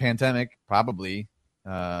global pandemic probably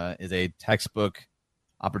is a textbook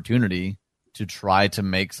opportunity to try to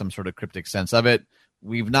make some sort of cryptic sense of it.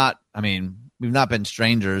 We've not been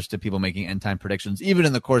strangers to people making end time predictions, even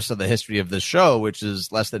in the course of the history of this show, which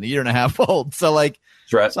is less than a year and a half old. So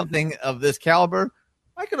something of this caliber,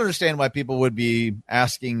 I can understand why people would be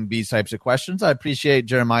asking these types of questions. I appreciate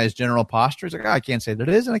Jeremiah's general posture. He's like, I can't say that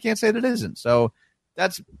it is, and I can't say that it isn't. So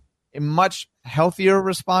that's a much healthier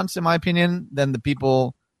response, in my opinion, than the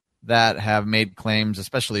people that have made claims,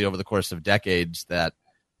 especially over the course of decades, that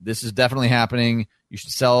this is definitely happening. You should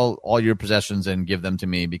sell all your possessions and give them to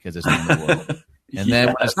me because it's the end of the world. And then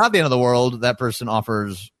when it's not the end of the world, that person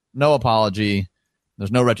offers no apology.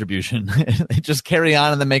 There's no retribution. They just carry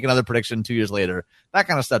on and then make another prediction 2 years later. That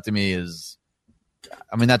kind of stuff to me is,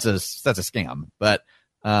 that's a scam. But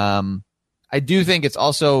I do think it's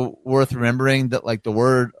also worth remembering that the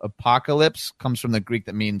word apocalypse comes from the Greek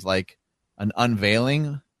that means an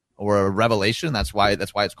unveiling or a revelation. That's why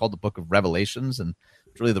it's called the Book of Revelations, and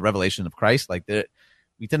it's really the revelation of Christ.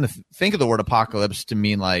 We tend to think of the word apocalypse to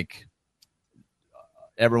mean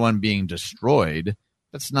everyone being destroyed.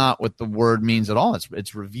 That's not what the word means at all.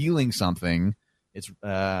 It's revealing something. It's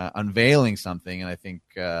unveiling something. And I think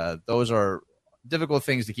those are difficult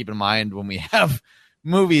things to keep in mind when we have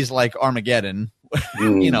movies like Armageddon,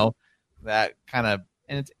 that kind of,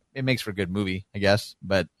 and it makes for a good movie, I guess.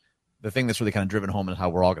 But the thing that's really kind of driven home is how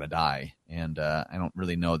we're all going to die. And I don't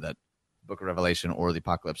really know that the Book of Revelation or the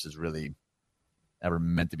apocalypse is really ever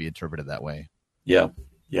meant to be interpreted that way. Yeah.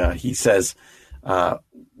 He says,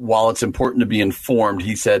 while it's important to be informed,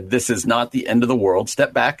 he said, this is not the end of the world.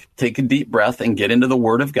 Step back, take a deep breath, and get into the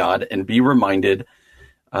Word of God and be reminded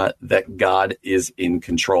that God is in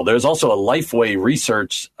control. There's also a Lifeway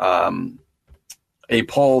research, a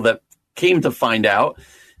poll that came to find out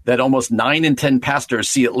that almost 9 in 10 pastors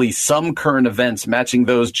see at least some current events matching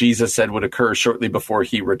those Jesus said would occur shortly before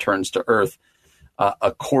he returns to earth,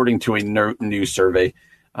 according to a new survey.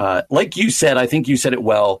 Like you said, I think you said it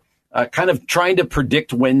well, kind of trying to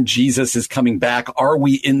predict when Jesus is coming back. Are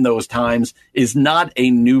we in those times is not a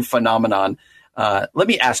new phenomenon. Let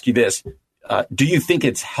me ask you this. Do you think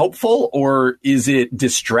it's helpful or is it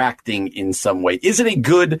distracting in some way? Is it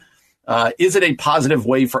a positive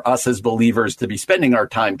way for us as believers to be spending our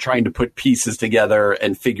time trying to put pieces together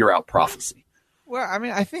and figure out prophecy? Well, I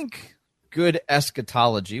mean, I think good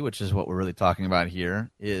eschatology, which is what we're really talking about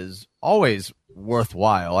here, is always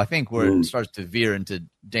worthwhile. I think where it starts to veer into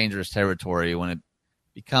dangerous territory when it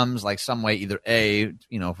becomes like some way either A,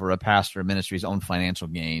 for a pastor or ministry's own financial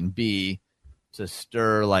gain, B, to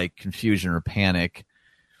stir like confusion or panic,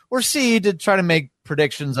 or C, to try to make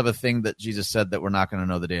predictions of a thing that Jesus said that we're not going to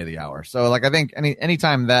know the day or the hour. So like, I think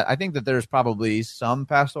anytime that I think that there's probably some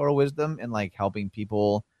pastoral wisdom in like helping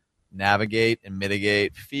people navigate and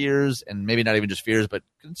mitigate fears, and maybe not even just fears, but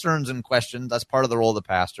concerns and questions. That's part of the role of the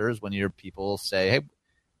pastors when your people say, hey,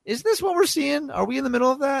 is this what we're seeing? Are we in the middle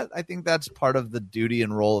of that? I think that's part of the duty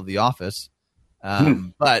and role of the office.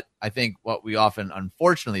 But I think what we often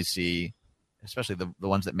unfortunately see, especially the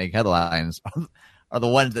ones that make headlines, are the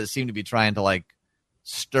ones that seem to be trying to like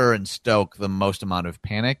stir and stoke the most amount of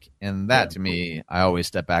panic. And that to me, I always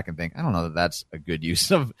step back and think, I don't know that that's a good use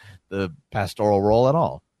of the pastoral role at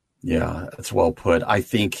all. Yeah, that's well put. I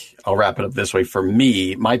think I'll wrap it up this way. For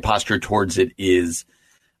me, my posture towards it is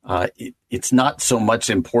it's not so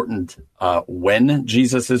much important when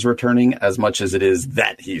Jesus is returning as much as it is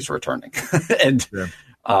that he's returning. And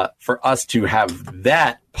for us to have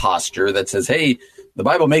that posture that says, hey, the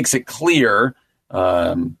Bible makes it clear,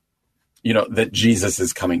 that Jesus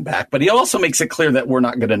is coming back. But he also makes it clear that we're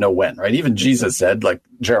not going to know when, right? Even Jesus said, like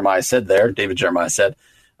Jeremiah said there, David Jeremiah said,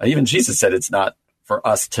 even Jesus said it's not for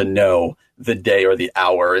us to know the day or the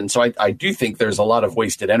hour. And so I do think there's a lot of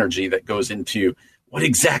wasted energy that goes into what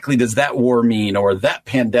exactly does that war mean, or that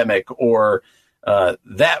pandemic, or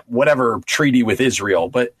that whatever treaty with Israel.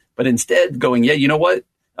 But instead going, you know what?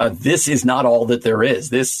 This is not all that there is.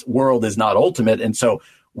 This world is not ultimate. And so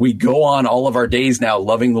we go on all of our days now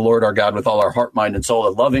loving the Lord our God with all our heart, mind, and soul,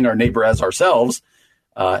 and loving our neighbor as ourselves,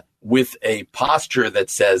 with a posture that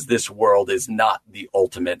says this world is not the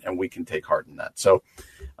ultimate, and we can take heart in that. So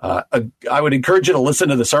I would encourage you to listen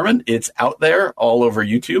to the sermon. It's out there all over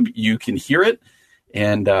YouTube. You can hear it.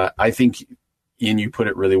 And I think, Ian, you put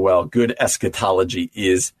it really well. Good eschatology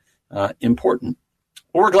is important.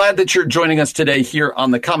 Well, we're glad that you're joining us today here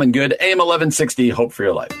on The Common Good, AM 1160, Hope for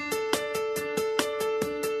Your Life.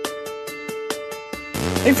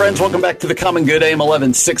 Hey, friends, welcome back to The Common Good, AM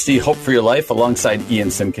 1160, Hope for Your Life, alongside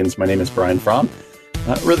Ian Simpkins. My name is Brian Fromm.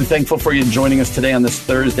 Really thankful for you joining us today on this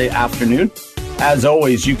Thursday afternoon. As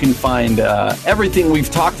always, you can find everything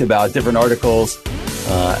we've talked about, different articles,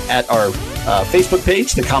 at our Facebook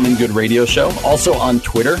page, The Common Good Radio Show. Also on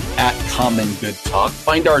Twitter, at Common Good Talk.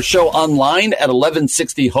 Find our show online at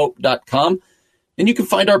 1160hope.com. And you can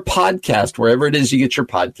find our podcast wherever it is you get your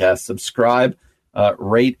podcast. Subscribe,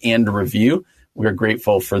 rate, and review. We're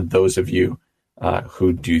grateful for those of you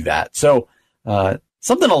who do that. So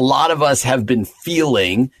something a lot of us have been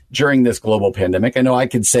feeling during this global pandemic, I know I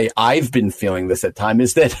could say I've been feeling this at times,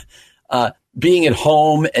 is that being at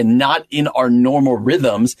home and not in our normal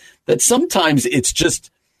rhythms, that sometimes it's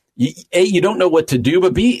just, A, you don't know what to do,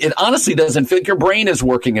 but B, it honestly doesn't feel like your brain is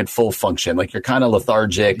working at full function, like you're kind of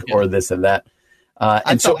lethargic or this and that.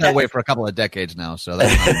 I've felt that way for a couple of decades now. So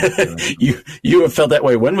that's you have felt that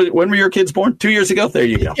way. When were your kids born? 2 years ago? There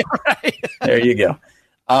you go. Right. There you go.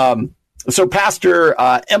 So Pastor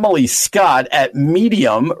Emily Scott at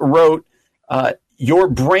Medium wrote, your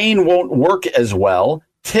brain won't work as well.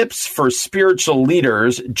 Tips for spiritual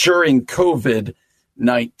leaders during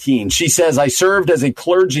COVID-19. She says, I served as a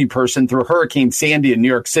clergy person through Hurricane Sandy in New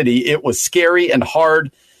York City. It was scary and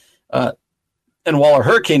hard. And while a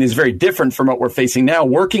hurricane is very different from what we're facing now,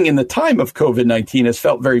 working in the time of COVID-19 has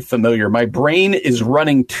felt very familiar. My brain is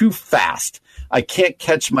running too fast. I can't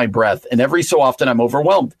catch my breath. And every so often I'm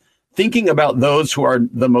overwhelmed thinking about those who are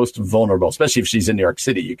the most vulnerable, especially if she's in New York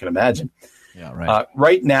City, you can imagine. Yeah, right.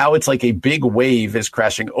 Right now, it's like a big wave is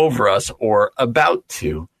crashing over us or about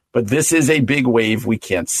to, but this is a big wave we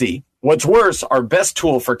can't see. What's worse, our best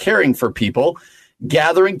tool for caring for people,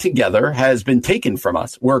 gathering together, has been taken from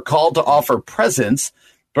us. We're called to offer presence,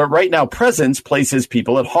 but right now presence places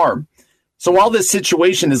people at harm. So while this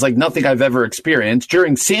situation is like nothing I've ever experienced,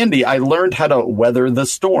 during Sandy, I learned how to weather the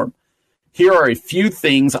storm. Here are a few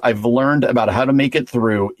things I've learned about how to make it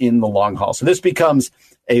through in the long haul. So this becomes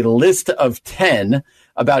a list of 10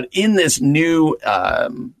 about in this new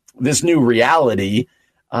reality.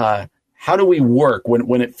 How do we work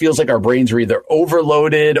when it feels like our brains are either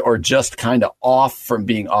overloaded or just kind of off from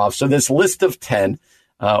being off? So this list of 10,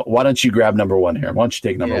 why don't you grab number one here? Why don't you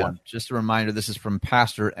take number one? Just a reminder, this is from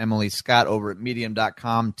Pastor Emily Scott over at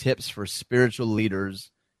Medium.com, tips for spiritual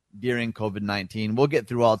leaders during COVID-19. We'll get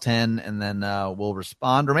through all 10 and then we'll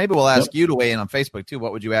respond, or maybe we'll ask you to weigh in on Facebook too.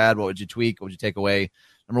 What would you add? What would you tweak? What would you take away?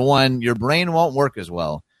 Number one, your brain won't work as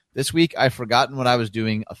well. This week, I've forgotten what I was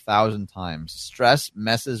doing 1,000 times. Stress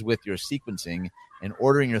messes with your sequencing, and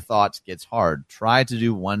ordering your thoughts gets hard. Try to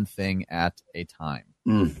do one thing at a time.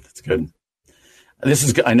 That's good.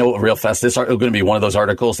 I know real fast, this is going to be one of those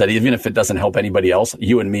articles that even if it doesn't help anybody else,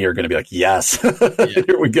 you and me are going to be like, yes,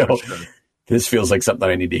 here we go. Sure. This feels like something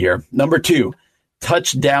I need to hear. Number 2,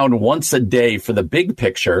 touch down once a day for the big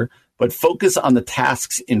picture, but focus on the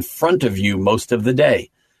tasks in front of you most of the day.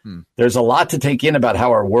 There's a lot to take in about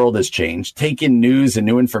how our world has changed. Take in news and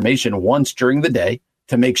new information once during the day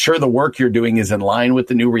to make sure the work you're doing is in line with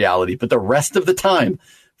the new reality. But the rest of the time,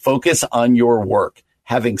 focus on your work.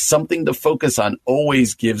 Having something to focus on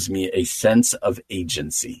always gives me a sense of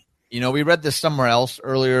agency. We read this somewhere else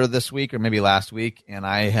earlier this week or maybe last week, and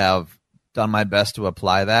I have done my best to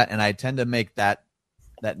apply that. And I tend to make that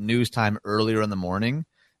news time earlier in the morning.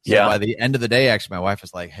 So by the end of the day, actually, my wife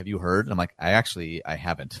is like, have you heard? And I'm like, I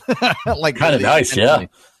haven't. Like, kind of nice. Yeah.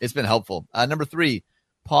 It's been helpful. Number 3,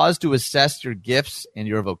 pause to assess your gifts and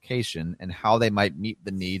your vocation and how they might meet the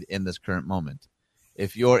need in this current moment.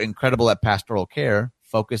 If you're incredible at pastoral care,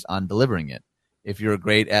 focus on delivering it. If you're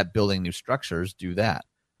great at building new structures, do that.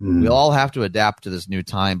 We all have to adapt to this new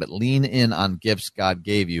time, but lean in on gifts God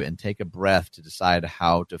gave you and take a breath to decide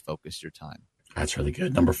how to focus your time. That's really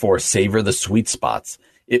good. Number 4, savor the sweet spots.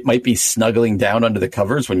 It might be snuggling down under the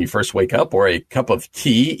covers when you first wake up or a cup of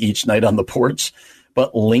tea each night on the porch,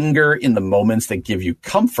 but linger in the moments that give you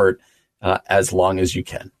comfort as long as you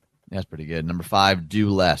can. That's pretty good. Number 5, do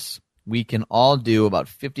less. We can all do about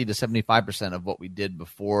 50 to 75% of what we did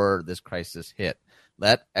before this crisis hit.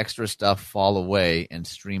 Let extra stuff fall away and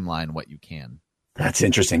streamline what you can. That's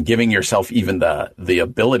interesting. Giving yourself even the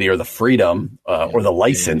ability or the freedom or the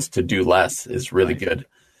license to do less is really good.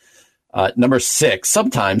 Number 6,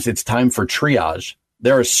 sometimes it's time for triage.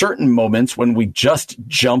 There are certain moments when we just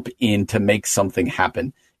jump in to make something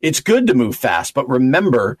happen. It's good to move fast, but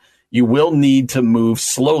remember, you will need to move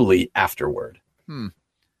slowly afterward.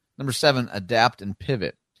 Number 7, adapt and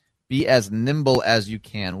pivot. Be as nimble as you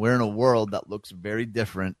can. We're in a world that looks very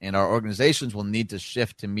different, and our organizations will need to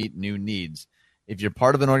shift to meet new needs. If you're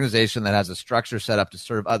part of an organization that has a structure set up to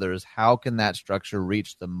serve others, how can that structure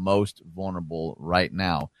reach the most vulnerable right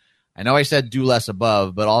now? I know I said do less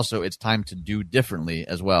above, but also it's time to do differently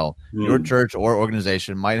as well. Your church or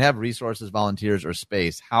organization might have resources, volunteers, or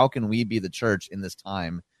space. How can we be the church in this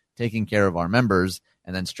time, taking care of our members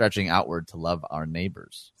and then stretching outward to love our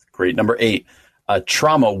neighbors? Great. Number 8,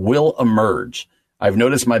 trauma will emerge. I've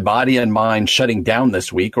noticed my body and mind shutting down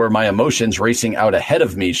this week or my emotions racing out ahead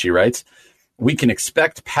of me, she writes. We can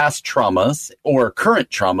expect past traumas or current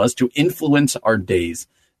traumas to influence our days.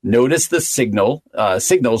 Notice the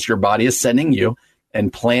signals your body is sending you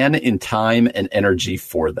and plan in time and energy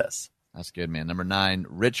for this. That's good, man. Number 9,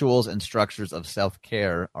 rituals and structures of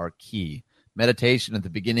self-care are key. Meditation at the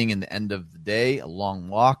beginning and the end of the day, a long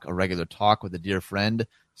walk, a regular talk with a dear friend.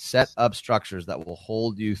 Set up structures that will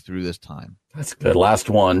hold you through this time. That's good. Last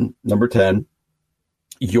one, number 10,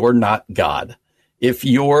 you're not God. If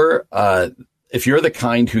you're the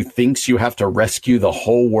kind who thinks you have to rescue the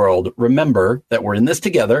whole world, remember that we're in this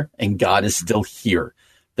together and God is still here.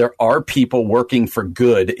 There are people working for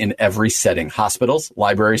good in every setting, hospitals,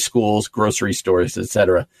 libraries, schools, grocery stores,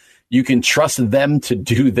 etc. You can trust them to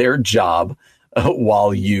do their job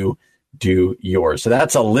while you do yours. So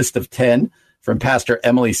that's a list of 10 from Pastor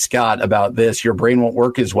Emily Scott about this. Your brain won't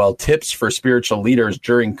work as well. Tips for spiritual leaders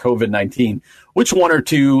during COVID-19. Which one or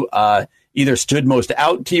two either stood most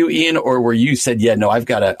out to you, Ian, or where you said, yeah, no, I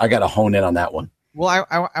got to hone in on that one? Well,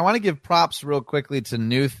 I want to give props real quickly to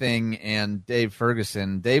New Thing and Dave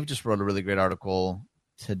Ferguson. Dave just wrote a really great article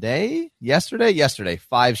yesterday,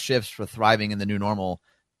 5 shifts for thriving in the new normal.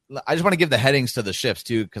 I just want to give the headings to the shifts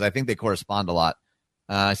too, because I think they correspond a lot.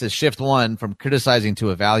 It says shift 1, from criticizing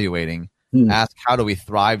to evaluating. Ask, how do we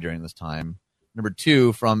thrive during this time? Number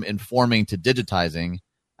 2, from informing to digitizing.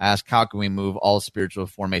 Ask, how can we move all spiritual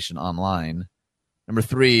formation online? Number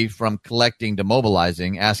 3, from collecting to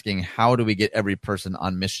mobilizing, asking, how do we get every person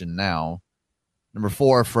on mission now? Number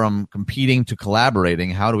 4, from competing to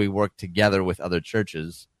collaborating, how do we work together with other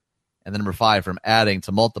churches? And then number 5, from adding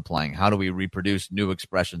to multiplying, how do we reproduce new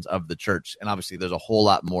expressions of the church? And obviously there's a whole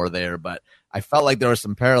lot more there, but I felt like there were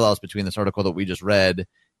some parallels between this article that we just read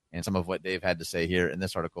and some of what Dave had to say here in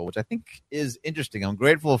this article, which I think is interesting. I'm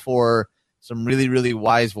grateful for some really, really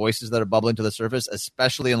wise voices that are bubbling to the surface,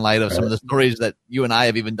 especially in light of some of the stories that you and I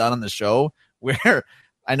have even done on the show, where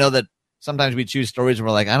I know that sometimes we choose stories and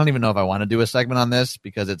we're like, I don't even know if I want to do a segment on this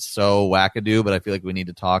because it's so wackadoo, but I feel like we need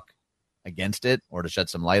to talk against it or to shed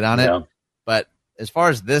some light on it. But as far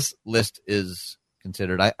as this list is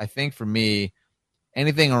considered, I think for me,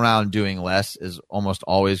 anything around doing less is almost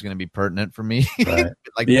always going to be pertinent for me. Right.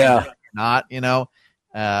 Not,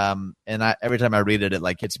 and every time I read it, it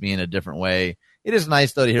like hits me in a different way. It is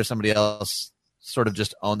nice though to hear somebody else sort of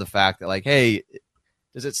just own the fact that like, hey,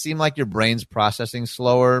 does it seem like your brain's processing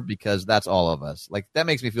slower? Because that's all of us. Like that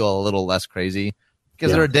makes me feel a little less crazy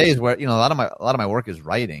because there are days where, a lot of my work is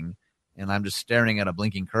writing and I'm just staring at a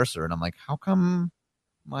blinking cursor and I'm like, how come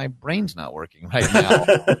my brain's not working right now?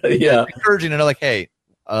 It's encouraging to know like, hey,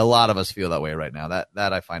 a lot of us feel that way right now. That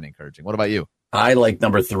I find encouraging. What about you? I like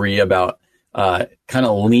number 3 about kind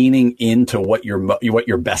of leaning into what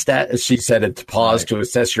you're best at. As she said, to pause to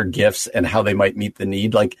assess your gifts and how they might meet the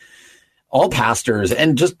need. Like all pastors,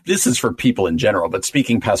 and just this is for people in general, but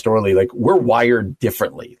speaking pastorally, like we're wired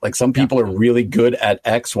differently. Like some people are really good at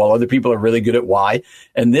X while other people are really good at Y.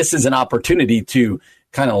 And this is an opportunity to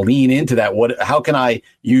kind of lean into that. How can I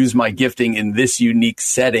use my gifting in this unique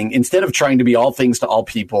setting instead of trying to be all things to all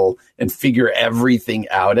people and figure everything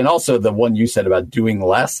out? And also the one you said about doing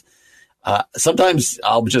less. Sometimes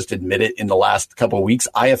I'll just admit it, in the last couple of weeks,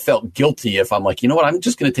 I have felt guilty if I'm like, you know what, I'm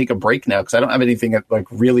just going to take a break now because I don't have anything like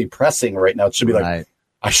really pressing right now. It should be like,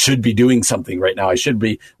 I should be doing something right now. I should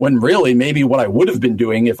be, when really maybe what I would have been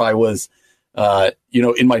doing if I was,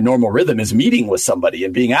 in my normal rhythm is meeting with somebody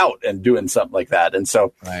and being out and doing something like that. And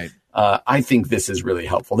so I think this is really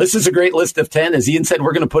helpful. This is a great list of 10. As Ian said,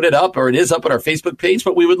 we're going to put it up, or it is up on our Facebook page,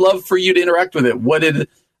 but we would love for you to interact with it.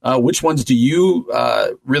 Which ones do you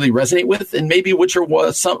really resonate with? And maybe what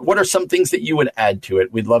are some things that you would add to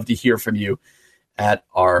it? We'd love to hear from you at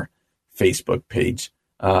our Facebook page.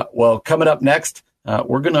 Well, coming up next,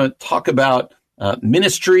 we're going to talk about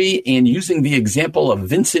ministry and using the example of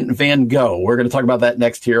Vincent van Gogh. We're going to talk about that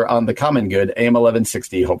next here on The Common Good, AM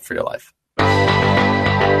 1160, Hope for Your Life.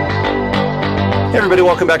 Hey, everybody,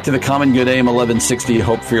 welcome back to The Common Good, AM 1160,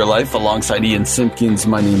 Hope for Your Life. Alongside Ian Simpkins,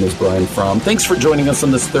 my name is Brian Fromm. Thanks for joining us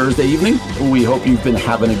on this Thursday evening. We hope you've been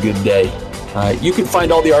having a good day. You can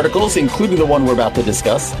find all the articles, including the one we're about to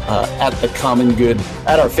discuss, at The Common Good,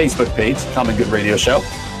 at our Facebook page, Common Good Radio Show.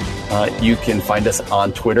 You can find us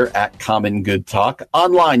on Twitter at Common Good Talk.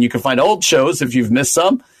 Online, you can find old shows if you've missed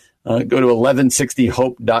some. Go to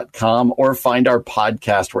 1160hope.com or find our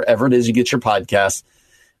podcast wherever it is you get your podcasts.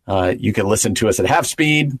 You can listen to us at half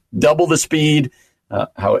speed, double the speed,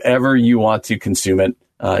 however you want to consume it.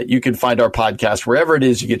 You can find our podcast wherever it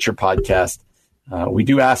is you get your podcast. We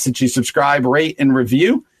do ask that you subscribe, rate, and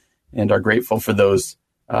review, and are grateful for those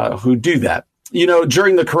who do that.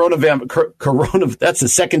 During the coronavirus, that's the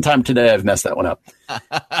second time today I've messed that one up.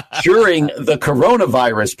 During the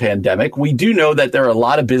coronavirus pandemic, we do know that there are a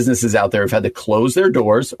lot of businesses out there who've had to close their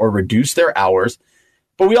doors or reduce their hours.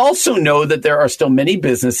 But we also know that there are still many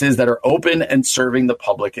businesses that are open and serving the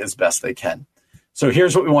public as best they can. So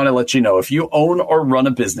here's what we want to let you know. If you own or run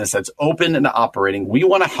a business that's open and operating, we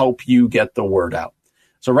want to help you get the word out.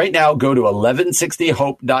 So right now, go to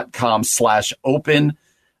 1160hope.com/open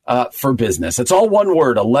for business. It's all one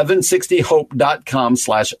word,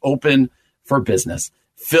 1160hope.com/open for business.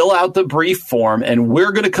 Fill out the brief form, and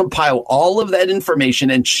we're going to compile all of that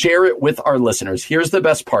information and share it with our listeners. Here's the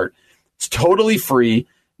best part. It's totally free,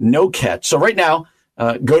 no catch. So right now,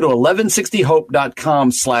 go to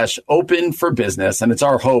 1160hope.com/open for business. And it's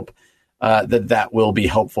our hope that will be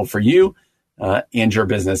helpful for you and your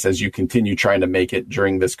business as you continue trying to make it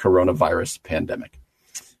during this coronavirus pandemic.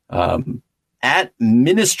 At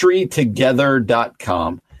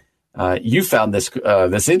ministrytogether.com, you found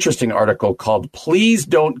this interesting article called Please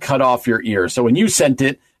Don't Cut Off Your Ear. So when you sent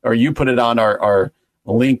it, or you put it on our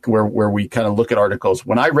link where we kind of look at articles,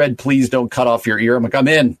 when I read Please Don't Cut Off Your Ear, I'm like,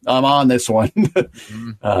 I'm on this one.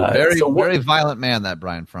 Very violent man, that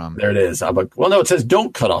Brian Fromm. There it is. I'm like, well, no, it says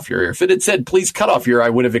don't cut off your ear. If it had said please cut off your ear, I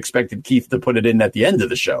would have expected Keith to put it in at the end of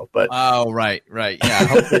the show. But right. Yeah.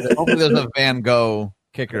 Hopefully there's a Van Gogh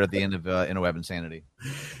kicker at the end of Interweb Insanity.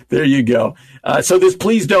 There you go. So this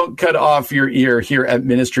Please Don't Cut Off Your Ear here at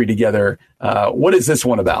Ministry Together. What is this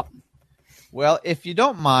one about? Well, if you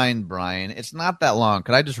don't mind, Brian, it's not that long.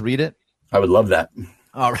 Could I just read it? I would love that.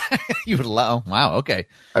 All right. You would love. Wow. Okay.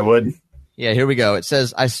 I would. Yeah, here we go. It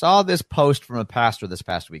says, I saw this post from a pastor this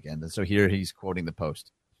past weekend. And so here he's quoting the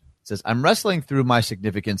post. It says, I'm wrestling through my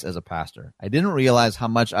significance as a pastor. I didn't realize how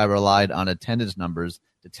much I relied on attendance numbers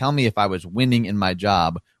to tell me if I was winning in my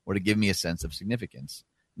job or to give me a sense of significance.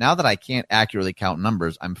 Now that I can't accurately count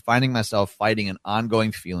numbers, I'm finding myself fighting an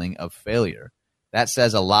ongoing feeling of failure. That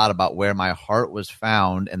says a lot about where my heart was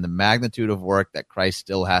found and the magnitude of work that Christ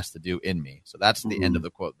still has to do in me. So that's the end of the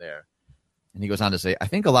quote there. And he goes on to say, I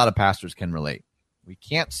think a lot of pastors can relate. We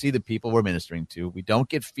can't see the people we're ministering to. We don't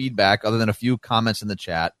get feedback other than a few comments in the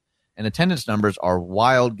chat. And attendance numbers are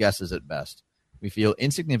wild guesses at best. We feel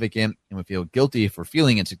insignificant and we feel guilty for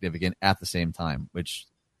feeling insignificant at the same time, which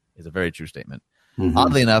is a very true statement. Mm-hmm.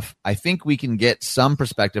 Oddly enough, I think we can get some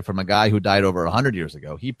perspective from a guy who died over 100 years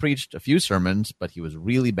ago. He preached a few sermons, but he was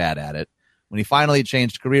really bad at it. When he finally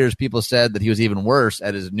changed careers, people said that he was even worse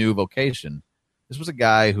at his new vocation. This was a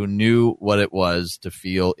guy who knew what it was to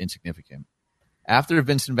feel insignificant. After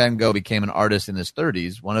Vincent van Gogh became an artist in his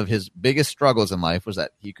 30s, one of his biggest struggles in life was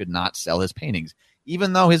that he could not sell his paintings.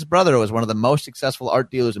 Even though his brother was one of the most successful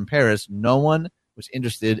art dealers in Paris, no one was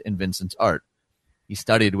interested in Vincent's art. He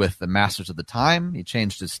studied with the masters of the time, he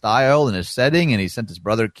changed his style and his setting, and he sent his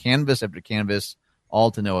brother canvas after canvas,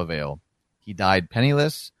 all to no avail. He died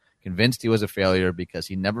penniless, convinced he was a failure because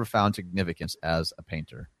he never found significance as a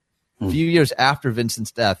painter. A few years after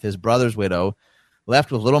Vincent's death, his brother's widow,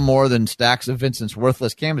 left with little more than stacks of Vincent's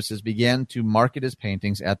worthless canvases, began to market his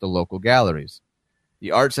paintings at the local galleries.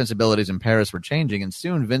 The art sensibilities in Paris were changing, and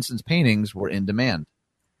soon Vincent's paintings were in demand.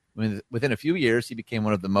 Within a few years, he became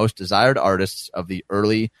one of the most desired artists of the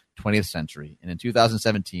early 20th century. And in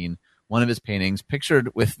 2017, one of his paintings, pictured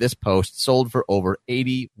with this post, sold for over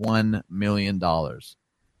 $81 million.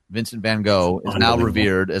 Vincent van Gogh is now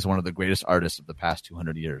revered as one of the greatest artists of the past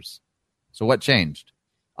 200 years. So what changed?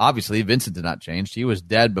 Obviously, Vincent did not change. He was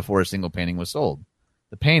dead before a single painting was sold.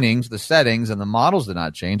 The paintings, the settings, and the models did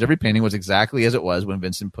not change. Every painting was exactly as it was when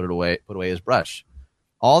Vincent put away his brush.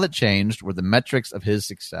 All that changed were the metrics of his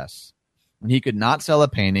success. When he could not sell a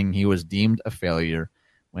painting, he was deemed a failure.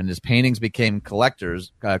 When his paintings became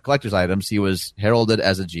collector's items, he was heralded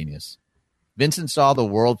as a genius. Vincent saw the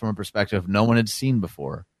world from a perspective no one had seen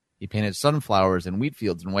before. He painted sunflowers and wheat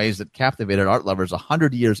fields in ways that captivated art lovers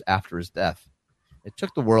 100 years after his death. It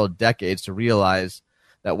took the world decades to realize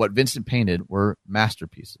that what Vincent painted were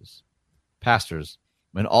masterpieces. Pastors,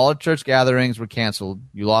 when all church gatherings were canceled,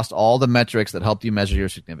 you lost all the metrics that helped you measure your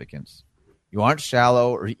significance. You aren't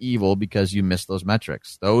shallow or evil because you missed those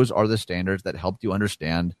metrics. Those are the standards that helped you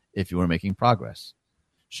understand if you were making progress.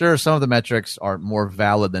 Sure, some of the metrics are more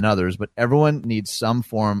valid than others, but everyone needs some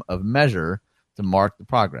form of measure to mark the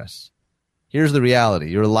progress. Here's the reality.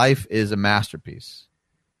 Your life is a masterpiece.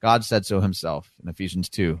 God said so himself in Ephesians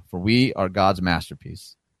 2, for we are God's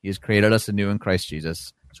masterpiece. He has created us anew in Christ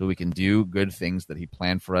Jesus so we can do good things that he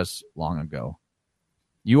planned for us long ago.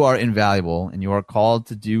 You are invaluable, and you are called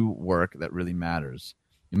to do work that really matters.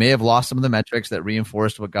 You may have lost some of the metrics that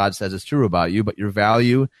reinforced what God says is true about you, but your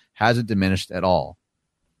value hasn't diminished at all.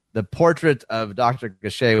 The portrait of Dr.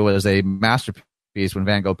 Gachet was a masterpiece when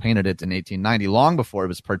Van Gogh painted it in 1890, long before it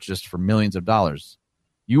was purchased for millions of dollars.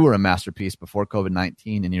 You were a masterpiece before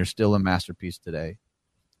COVID-19, and you're still a masterpiece today.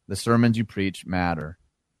 The sermons you preach matter.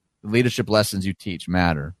 The leadership lessons you teach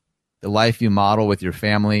matter. The life you model with your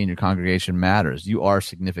family and your congregation matters. You are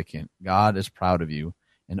significant. God is proud of you.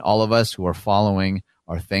 And all of us who are following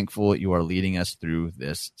are thankful you are leading us through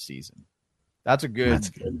this season. That's a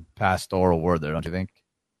good pastoral word there, don't you think?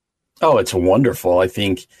 Oh, it's wonderful. I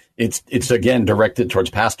think it's again directed towards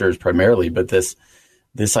pastors primarily, but this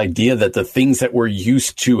idea that the things that we're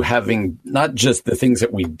used to having, not just the things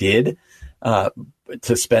that we did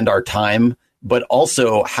to spend our time, but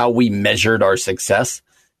also how we measured our success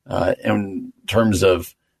in terms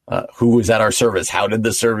of who was at our service, how did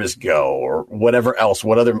the service go, or whatever else,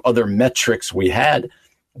 what other metrics we had.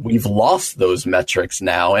 We've lost those metrics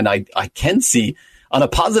now. And I can see on a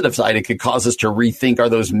positive side, it could cause us to rethink, are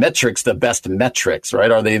those metrics the best metrics, right?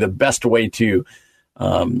 Are they the best way to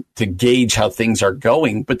gauge how things are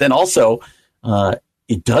going? But then also,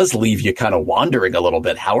 it does leave you kind of wandering a little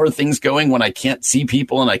bit. How are things going when I can't see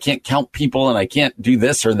people and I can't count people and I can't do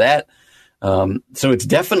this or that? So it's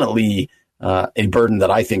definitely a burden that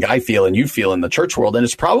I think I feel and you feel in the church world. And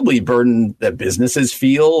it's probably a burden that businesses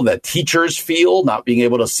feel, that teachers feel, not being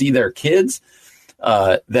able to see their kids,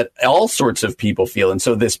 that all sorts of people feel. And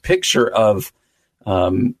so this picture of,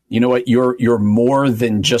 you know what, you're more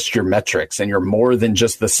than just your metrics and you're more than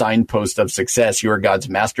just the signpost of success. You are God's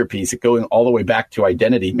masterpiece. Going all the way back to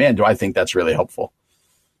identity. Man, do I think that's really helpful.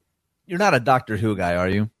 You're not a Doctor Who guy, are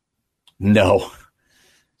you? No.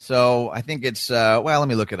 So I think it's, let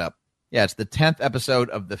me look it up. Yeah, it's the 10th episode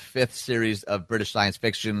of the 5th series of British science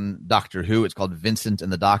fiction, Doctor Who. It's called Vincent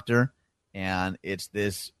and the Doctor. And it's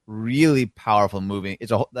this really powerful movie.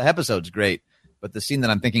 The episode's great, but the scene that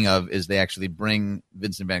I'm thinking of is they actually bring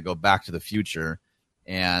Vincent van Gogh back to the future,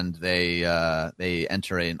 and they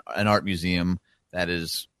enter an art museum that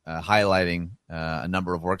is highlighting a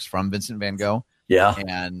number of works from Vincent van Gogh. Yeah.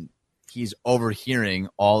 And he's overhearing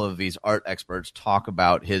all of these art experts talk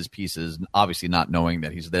about his pieces, obviously not knowing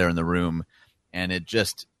that he's there in the room. And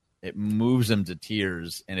it moves him to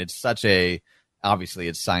tears. And it's obviously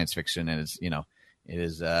it's science fiction, and it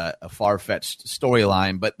is a far-fetched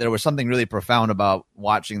storyline, but there was something really profound about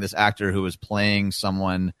watching this actor who was playing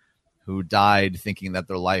someone who died thinking that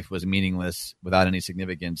their life was meaningless without any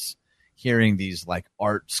significance, hearing these like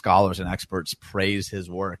art scholars and experts praise his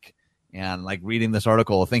work. And like reading this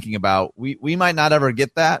article, thinking about we might not ever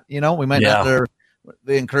get that, we might not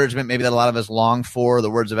the encouragement maybe that a lot of us long for, the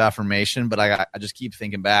words of affirmation. But I just keep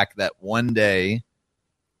thinking back that one day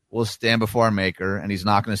we'll stand before our Maker, and he's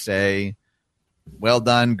not going to say, "Well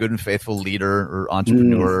done, good and faithful leader or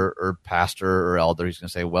entrepreneur or pastor or elder." He's going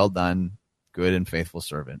to say, "Well done, good and faithful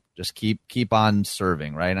servant." Just keep on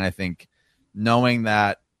serving, right? And I think knowing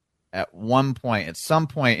that at some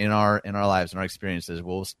point in our lives and our experiences,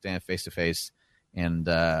 we'll stand face to face, and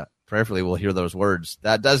prayerfully we'll hear those words.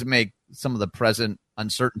 That does make some of the present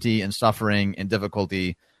uncertainty and suffering and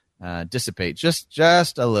difficulty dissipate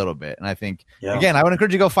just a little bit. And I think, again, I would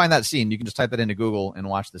encourage you to go find that scene. You can just type that into Google and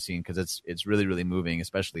watch the scene, because it's really, really moving,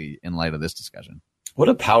 especially in light of this discussion. What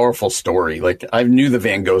a powerful story. Like, I knew the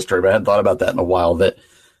Van Gogh story, but I hadn't thought about that in a while. That,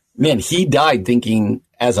 man, he died thinking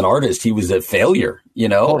as an artist he was a failure,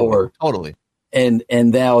 Totally. And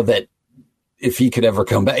now that if he could ever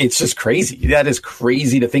come back, it's just crazy. That is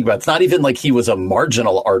crazy to think about. It's not even like he was a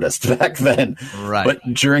marginal artist back then, right? But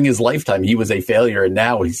during his lifetime, he was a failure, and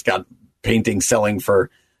now he's got paintings selling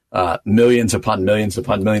for millions upon millions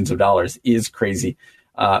upon millions of dollars. Is crazy.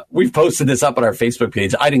 We've posted this up on our Facebook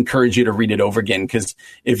page. I'd encourage you to read it over again, because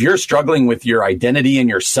if you're struggling with your identity and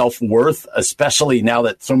your self-worth, especially now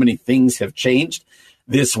that so many things have changed,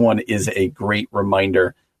 this one is a great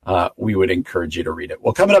reminder. We would encourage you to read it.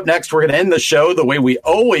 Well, coming up next, we're going to end the show the way we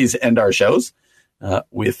always end our shows,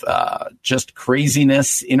 with just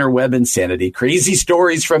craziness, interweb insanity, crazy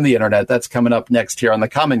stories from the internet. That's coming up next here on The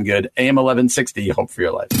Common Good, AM 1160, Hope for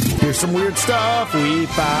Your Life. Here's some weird stuff we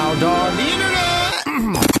found on the internet.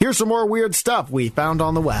 Here's some more weird stuff we found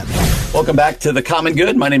on the web. Welcome back to The Common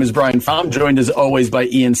Good. My name is Brian Fromm, joined as always by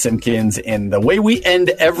Ian Simpkins. And the way we end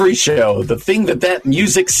every show, the thing that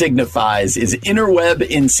music signifies, is interweb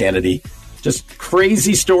insanity. Just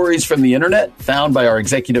crazy stories from the internet found by our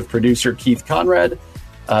executive producer, Keith Conrad,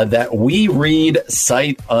 that we read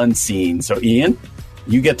sight unseen. So, Ian,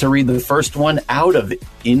 you get to read the first one out of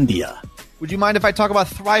India. Would you mind if I talk about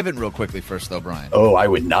Thrivent real quickly first, though, Brian? Oh, I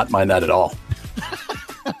would not mind that at all.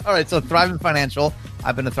 All right, so Thrivent Financial.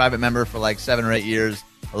 I've been a Thrivent member for like 7 or 8 years.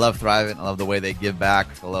 I love Thrivent. I love the way they give back.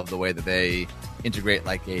 I love the way that they integrate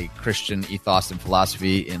like a Christian ethos and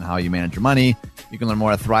philosophy in how you manage your money. You can learn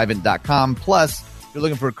more at Thrivent.com. Plus, if you're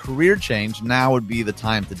looking for a career change, now would be the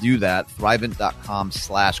time to do that.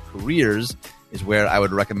 Thrivent.com/careers is where I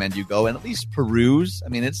would recommend you go and at least peruse. I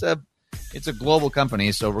mean, it's a global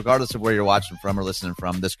company, so regardless of where you're watching from or listening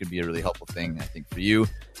from, this could be a really helpful thing, I think, for you.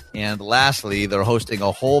 And lastly, they're hosting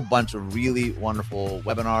a whole bunch of really wonderful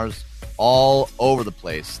webinars all over the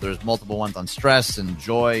place. There's multiple ones on stress and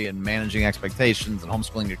joy and managing expectations and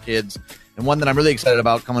homeschooling your kids. And one that I'm really excited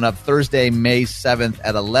about coming up Thursday, May 7th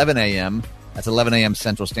at 11 a.m. That's 11 a.m.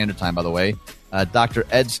 Central Standard Time, by the way. Dr.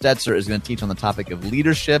 Ed Stetzer is going to teach on the topic of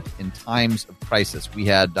leadership in times of crisis. We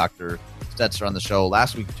had Dr. Stetzer on the show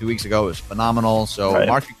last week, 2 weeks ago. It was phenomenal. So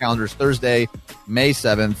Mark your calendars, Thursday, May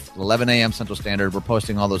 7th, 11 a.m. Central Standard. We're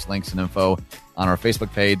posting all those links and info on our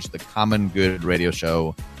Facebook page, The Common Good Radio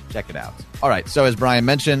Show. Check it out. All right. So as Brian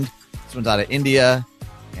mentioned, this one's out of India.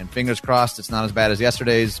 And fingers crossed it's not as bad as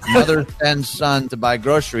yesterday's. Mother sends son to buy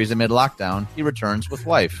groceries amid lockdown. He returns with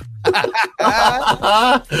wife.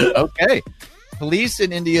 Okay. Police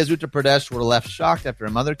in India's Uttar Pradesh were left shocked after a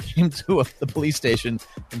mother came to the police station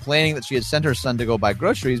complaining that she had sent her son to go buy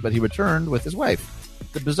groceries, but he returned with his wife.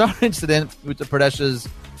 The bizarre incident, Uttar Pradesh's,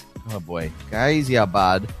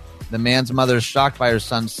 Ghaziabad, the man's mother is shocked by her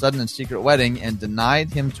son's sudden and secret wedding and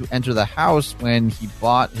denied him to enter the house when he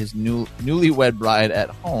brought his newlywed bride at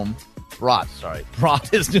home. Brought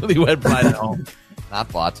his newlywed bride at home.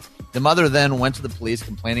 Not bought. The mother then went to the police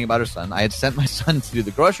complaining about her son. I had sent my son to do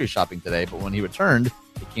the grocery shopping today, but when he returned,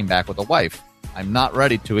 he came back with a wife. I'm not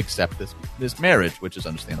ready to accept this marriage, which is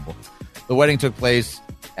understandable. The wedding took place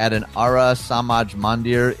at an Ara Samaj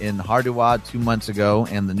Mandir in Hardwar 2 months ago,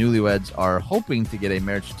 and the newlyweds are hoping to get a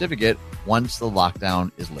marriage certificate once the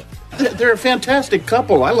lockdown is lifted. They're a fantastic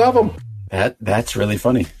couple. I love them. That's really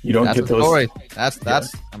funny. You don't get those. Story. That's.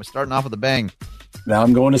 I'm starting off with a bang. Now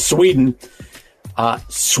I'm going to Sweden.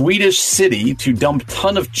 Swedish city to dump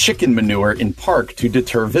ton of chicken manure in park to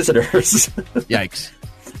deter visitors. Yikes.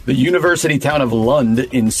 The university town of Lund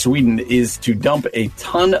in Sweden is to dump a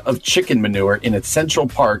ton of chicken manure in its central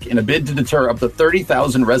park in a bid to deter up to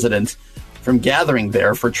 30,000 residents from gathering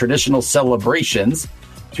there for traditional celebrations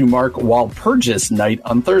to mark Walpurgis night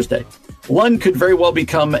on Thursday. Lund could very well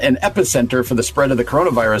become an epicenter for the spread of the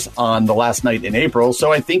coronavirus on the last night in April,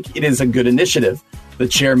 so I think it is a good initiative, the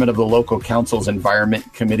chairman of the local council's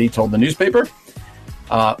environment committee told the newspaper.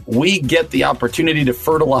 We get the opportunity to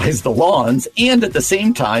fertilize the lawns, and at the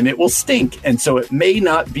same time, it will stink, and so it may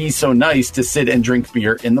not be so nice to sit and drink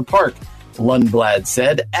beer in the park, Lundblad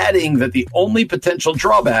said, adding that the only potential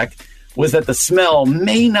drawback was that the smell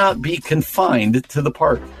may not be confined to the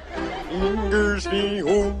park.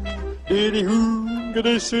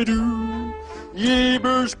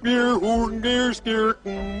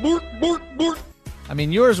 I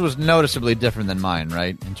mean, yours was noticeably different than mine,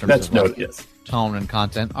 right? In terms of yes. Tone and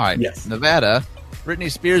content. All right. Yes. Nevada,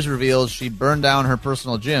 Britney Spears reveals she burned down her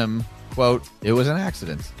personal gym. Quote, it was an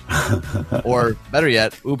accident. Or better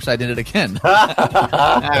yet, oops, I did it again.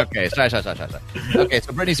 Okay, sorry. Okay,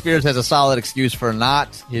 so Britney Spears has a solid excuse for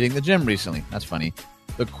not hitting the gym recently. That's funny.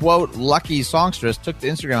 The quote, lucky songstress took to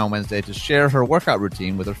Instagram on Wednesday to share her workout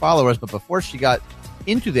routine with her followers, but before she got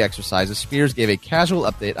into the exercises, Spears gave a casual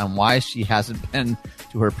update on why she hasn't been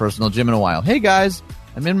to her personal gym in a while. Hey guys,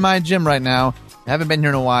 I'm in my gym right now. I haven't been here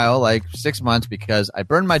in a while, like 6 months, because I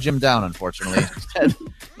burned my gym down, unfortunately. She said,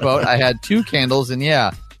 quote, I had 2 candles, and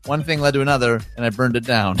yeah, one thing led to another, and I burned it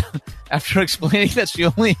down. After explaining that she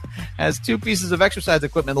only has 2 pieces of exercise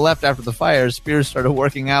equipment left after the fire, Spears started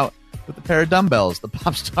working out with a pair of dumbbells. The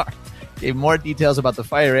pop star gave more details about the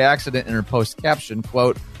fiery accident in her post caption,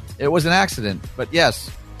 quote, it was an accident, but yes,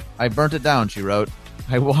 I burnt it down, she wrote.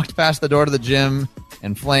 I walked past the door to the gym,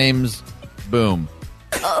 and flames, boom.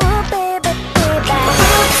 Oh, baby,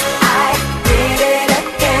 I did it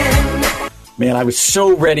again. Man, I was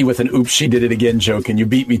so ready with an oops, she did it again joke, and you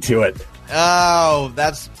beat me to it. Oh,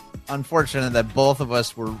 that's unfortunate that both of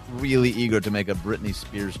us were really eager to make a Britney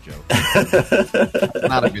Spears joke.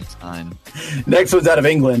 Not a good sign. Next one's out of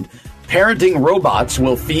England. Parenting robots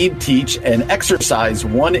will feed, teach, and exercise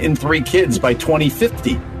 1 in 3 kids by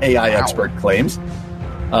 2050, AI expert claims.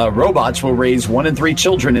 Robots will raise 1 in 3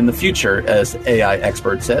 children in the future, as AI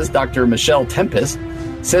expert says. Dr. Michelle Tempest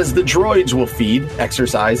says the droids will feed,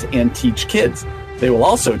 exercise, and teach kids. They will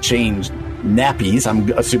also change nappies,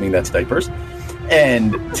 I'm assuming that's diapers,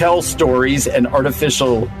 and tell stories, and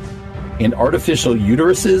artificial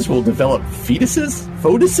uteruses will develop foetuses?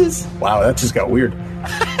 Wow, that just got weird.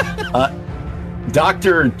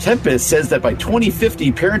 Dr. Tempest says that by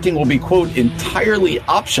 2050, parenting will be, quote, entirely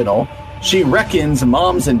optional. She reckons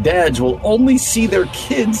moms and dads will only see their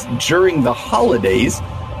kids during the holidays.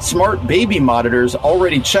 Smart baby monitors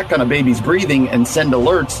already check on a baby's breathing and send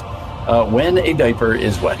alerts when a diaper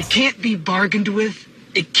is wet. It can't be bargained with.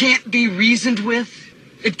 It can't be reasoned with.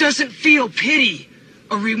 It doesn't feel pity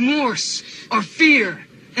or remorse or fear.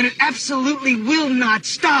 And it absolutely will not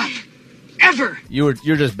stop. Ever. You're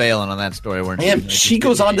just bailing on that story, weren't you? Man, she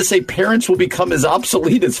goes on to say parents will become as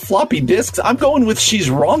obsolete as floppy disks. I'm going with she's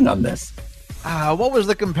wrong on this. What was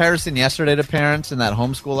the comparison yesterday to parents in that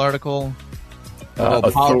homeschool article?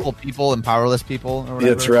 Powerful people and powerless people? Or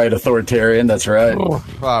that's right. Authoritarian. That's right.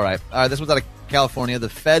 All right. This was out of California. The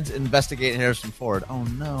feds investigate Harrison Ford. Oh,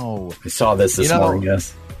 no. I saw this morning,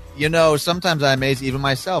 yes. You know, sometimes I amaze even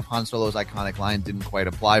myself. Han Solo's iconic line didn't quite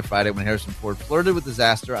apply Friday when Harrison Ford flirted with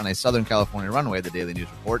disaster on a Southern California runway, the Daily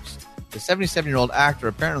News reports. The 77-year-old actor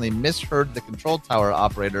apparently misheard the control tower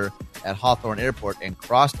operator at Hawthorne Airport and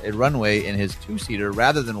crossed a runway in his 2-seater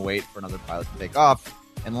rather than wait for another pilot to take off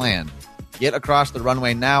and land. Get across the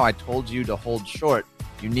runway now. I told you to hold short.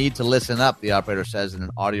 You need to listen up, the operator says in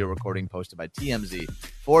an audio recording posted by TMZ.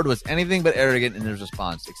 Ford was anything but arrogant in his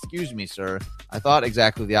response. Excuse me, sir. I thought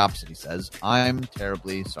exactly the opposite, he says. I'm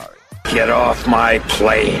terribly sorry. Get off my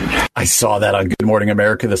plane. I saw that on Good Morning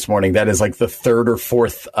America this morning. That is like the 3rd or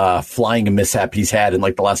 4th flying mishap he's had in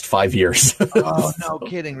like the last 5 years. Oh, no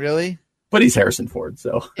kidding. Really? But he's Harrison Ford,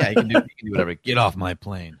 so. Yeah, he can do whatever. Get off my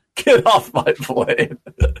plane. Get off my plane.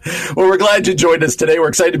 Well, we're glad you joined us today. We're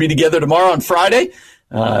excited to be together tomorrow on Friday.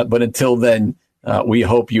 But until then, we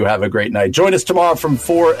hope you have a great night. Join us tomorrow from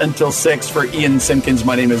 4 until 6. For Ian Simpkins,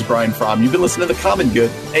 my name is Brian Fromm. You've been listening to The Common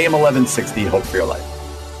Good, AM 1160, Hope for Your Life.